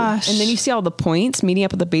gosh. And then you see all the points meeting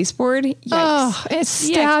up with the baseboard. Yikes. Oh, it's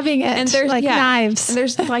stabbing it. And there's like knives. And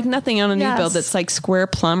there's like nothing on a new build that's like square,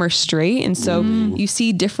 plumb, or straight. And so you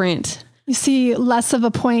see different. You see less of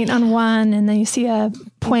a point on one, and then you see a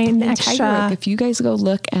point extra. If you guys go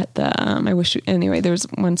look at the, there was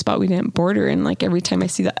one spot we didn't border, and like every time I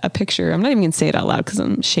see a picture, I'm not even gonna say it out loud because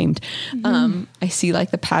I'm ashamed. I see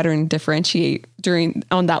like the pattern differentiate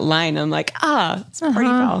on that line. I'm like, it's party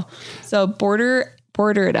foul. So border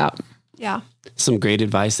it out. Yeah. Some great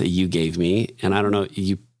advice that you gave me, and I don't know,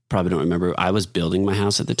 you probably don't remember. I was building my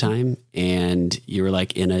house at the time, and you were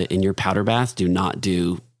like, in your powder bath, do not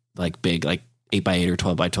do like big, like 8x8 or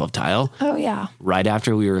 12x12 tile. Oh yeah. Right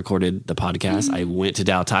after we recorded the podcast, I went to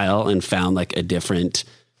Dow Tile and found like a different,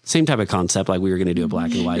 same type of concept. Like we were going to do a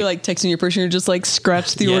black and white. You're like texting your person, you're just like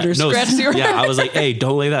scratch the order. Yeah. I was like, hey,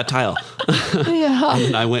 don't lay that tile.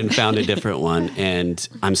 And I went and found a different one. And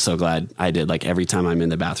I'm so glad I did. Like every time I'm in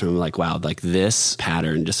the bathroom, I'm like, wow, like this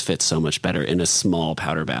pattern just fits so much better in a small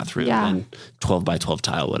powder bathroom than 12x12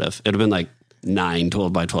 tile would have. It would have been like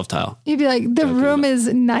 12x12 tile. You'd be like, the room is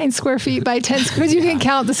 9 square feet by 10 squares. You can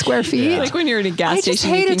count the square feet. Like when you're at a gas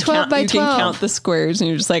station, you can 12 by 12. You can count the squares and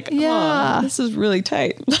you're just like, this is really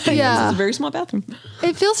tight. This is a very small bathroom.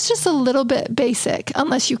 It feels just a little bit basic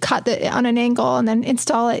unless you cut it on an angle and then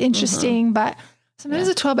install it interesting. But sometimes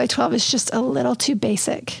a 12x12 is just a little too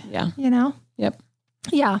basic. Yeah. Yep.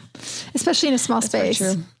 Yeah. Especially in a small space.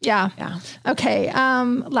 True. Yeah. Okay.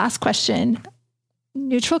 Last question.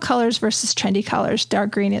 Neutral colors versus trendy colors,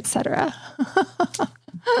 dark green, etc.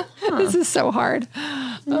 This is so hard.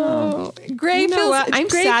 Oh, gray feels. I'm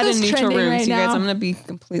gray sad feels in neutral trendy rooms, right you now. guys. I'm going to be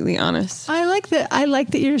completely honest. I like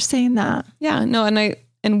that you're saying that. Yeah, no,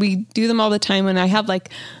 and we do them all the time. And I have like,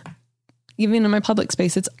 even in my public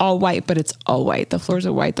space, it's all white, but it's all white. The floors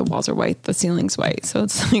are white, the walls are white, the ceiling's white. So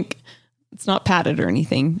it's like, it's not padded or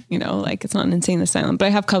anything, like it's not an insane asylum, but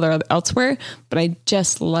I have color elsewhere, but I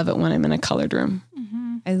just love it when I'm in a colored room.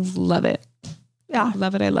 I love it. Yeah. I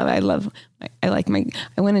love it.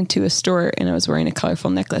 I went into a store and I was wearing a colorful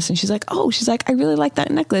necklace and she's like, I really like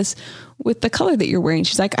that necklace with the color that you're wearing.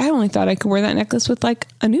 She's like, I only thought I could wear that necklace with like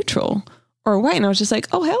a neutral or a white. And I was just like,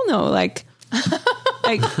 oh, hell no. Like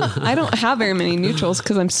I don't have very many neutrals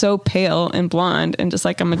because I'm so pale and blonde and just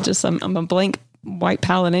like, I'm a blank white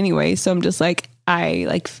palette anyway. So I'm just like, I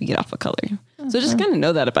like feed off a color. So just kind of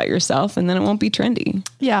know that about yourself and then it won't be trendy.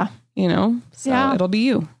 Yeah. You know, so it'll be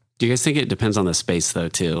you. Do you guys think it depends on the space though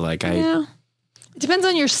too? Like it depends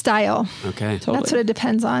on your style. Okay. Totally. That's what it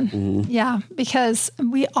depends on. Mm-hmm. Yeah. Because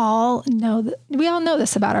we all know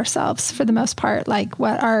this about ourselves for the most part, like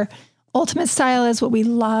what our ultimate style is, what we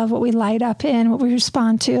love, what we light up in, what we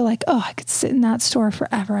respond to. Like, oh, I could sit in that store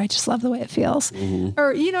forever. I just love the way it feels. Mm-hmm.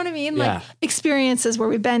 Or, you know what I mean? Yeah. Like experiences where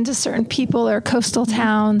we've been to certain people or coastal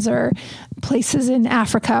towns or places in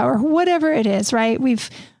Africa or whatever it is, right?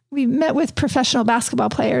 We met with professional basketball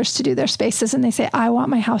players to do their spaces and they say, I want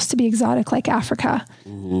my house to be exotic like Africa.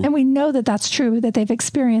 Mm-hmm. And we know that that's true, that they've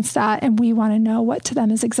experienced that. And we want to know what to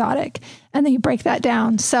them is exotic. And then you break that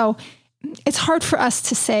down. So it's hard for us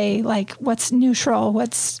to say like what's neutral,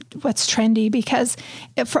 what's trendy, because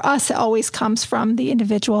for us, it always comes from the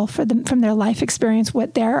individual, from their life experience,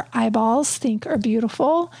 what their eyeballs think are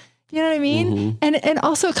beautiful. You know what I mean? Mm-hmm. And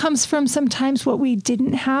also it comes from sometimes what we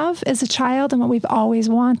didn't have as a child and what we've always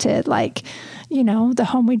wanted. Like, you know, the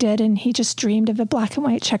home we did and he just dreamed of a black and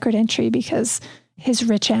white checkered entry because his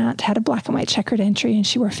rich aunt had a black and white checkered entry and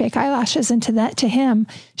she wore fake eyelashes. And to him,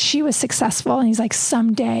 she was successful. And he's like,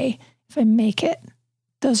 someday if I make it,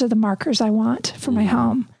 those are the markers I want for my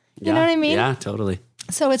home. You know what I mean? Yeah, totally.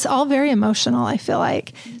 So it's all very emotional, I feel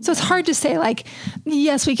like. So it's hard to say like,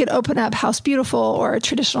 yes, we could open up House Beautiful or a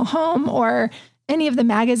Traditional Home or any of the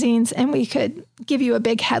magazines and we could give you a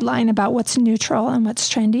big headline about what's neutral and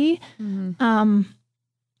what's trendy. Mm-hmm.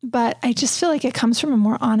 But I just feel like it comes from a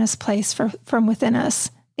more honest place from within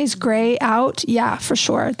us. Is gray out? Yeah, for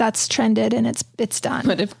sure. That's trended and it's done.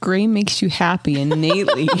 But if gray makes you happy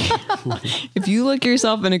innately, if you look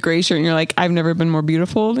yourself in a gray shirt and you're like, I've never been more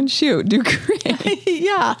beautiful, then shoot, do gray.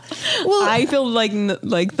 Yeah. Well, I feel like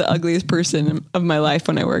the ugliest person of my life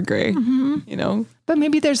when I wear gray, you know? But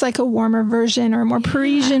maybe there's like a warmer version or a more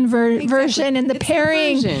Parisian version and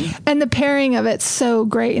the pairing of it's so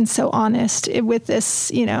great and so honest with this,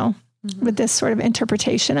 you know, with this sort of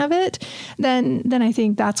interpretation of it, then I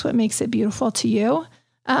think that's what makes it beautiful to you.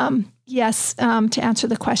 Yes. To answer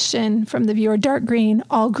the question from the viewer, dark green,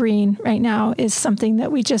 all green right now is something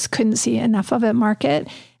that we just couldn't see enough of at market.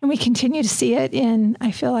 And we continue to see it in, I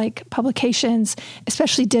feel like, publications,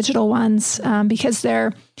 especially digital ones, because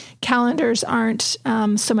their calendars aren't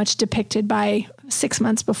so much depicted by 6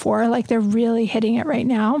 months before, like they're really hitting it right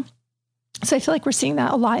now. So I feel like we're seeing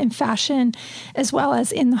that a lot in fashion as well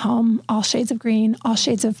as in the home, all shades of green, all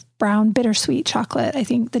shades of brown, bittersweet chocolate. I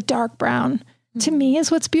think the dark brown to me is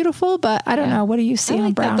what's beautiful, but I don't know. What do you see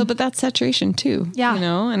on brown? But that's saturation too. Yeah. You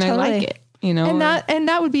know, and totally. I like it, you know. And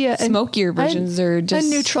that would be a smokier versions are just a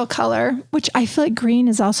neutral color, which I feel like green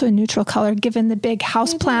is also a neutral color given the big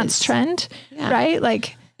houseplants trend, right?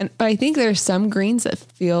 Like, but I think there's some greens that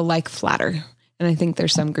feel like flatter. And I think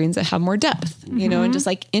there's some greens that have more depth, you know, and just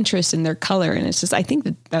like interest in their color. And it's just, I think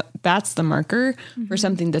that's the marker for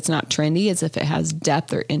something that's not trendy is if it has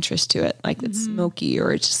depth or interest to it, like it's smoky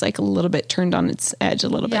or it's just like a little bit turned on its edge a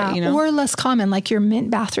little bit, you know, or less common, like your mint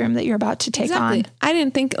bathroom that you're about to take on. I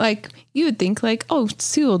didn't think like, you would think like, oh,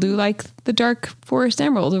 Sue will do like the dark forest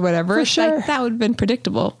emerald or whatever. For sure. Like, that would have been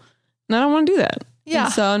predictable. And I don't want to do that. Yeah.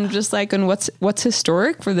 And so I'm just like, and what's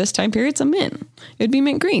historic for this time period? It's a mint. It'd be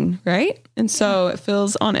mint green, right? And so it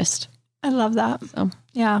feels honest. I love that. So.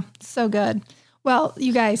 Yeah, so good. Well,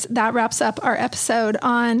 you guys, that wraps up our episode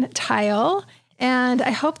on tile. And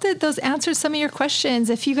I hope that those answered some of your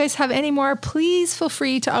questions. If you guys have any more, please feel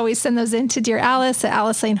free to always send those in to Dear Alice at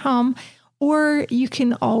Alice Lane Home. Or you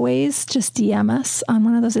can always just DM us on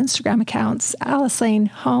one of those Instagram accounts, Alice Lane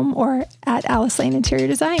Home or at Alice Lane Interior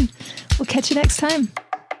Design. We'll catch you next time.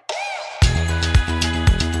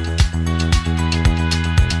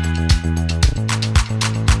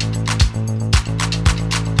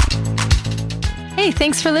 Hey,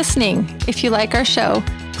 thanks for listening. If you like our show,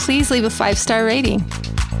 please leave a 5-star rating.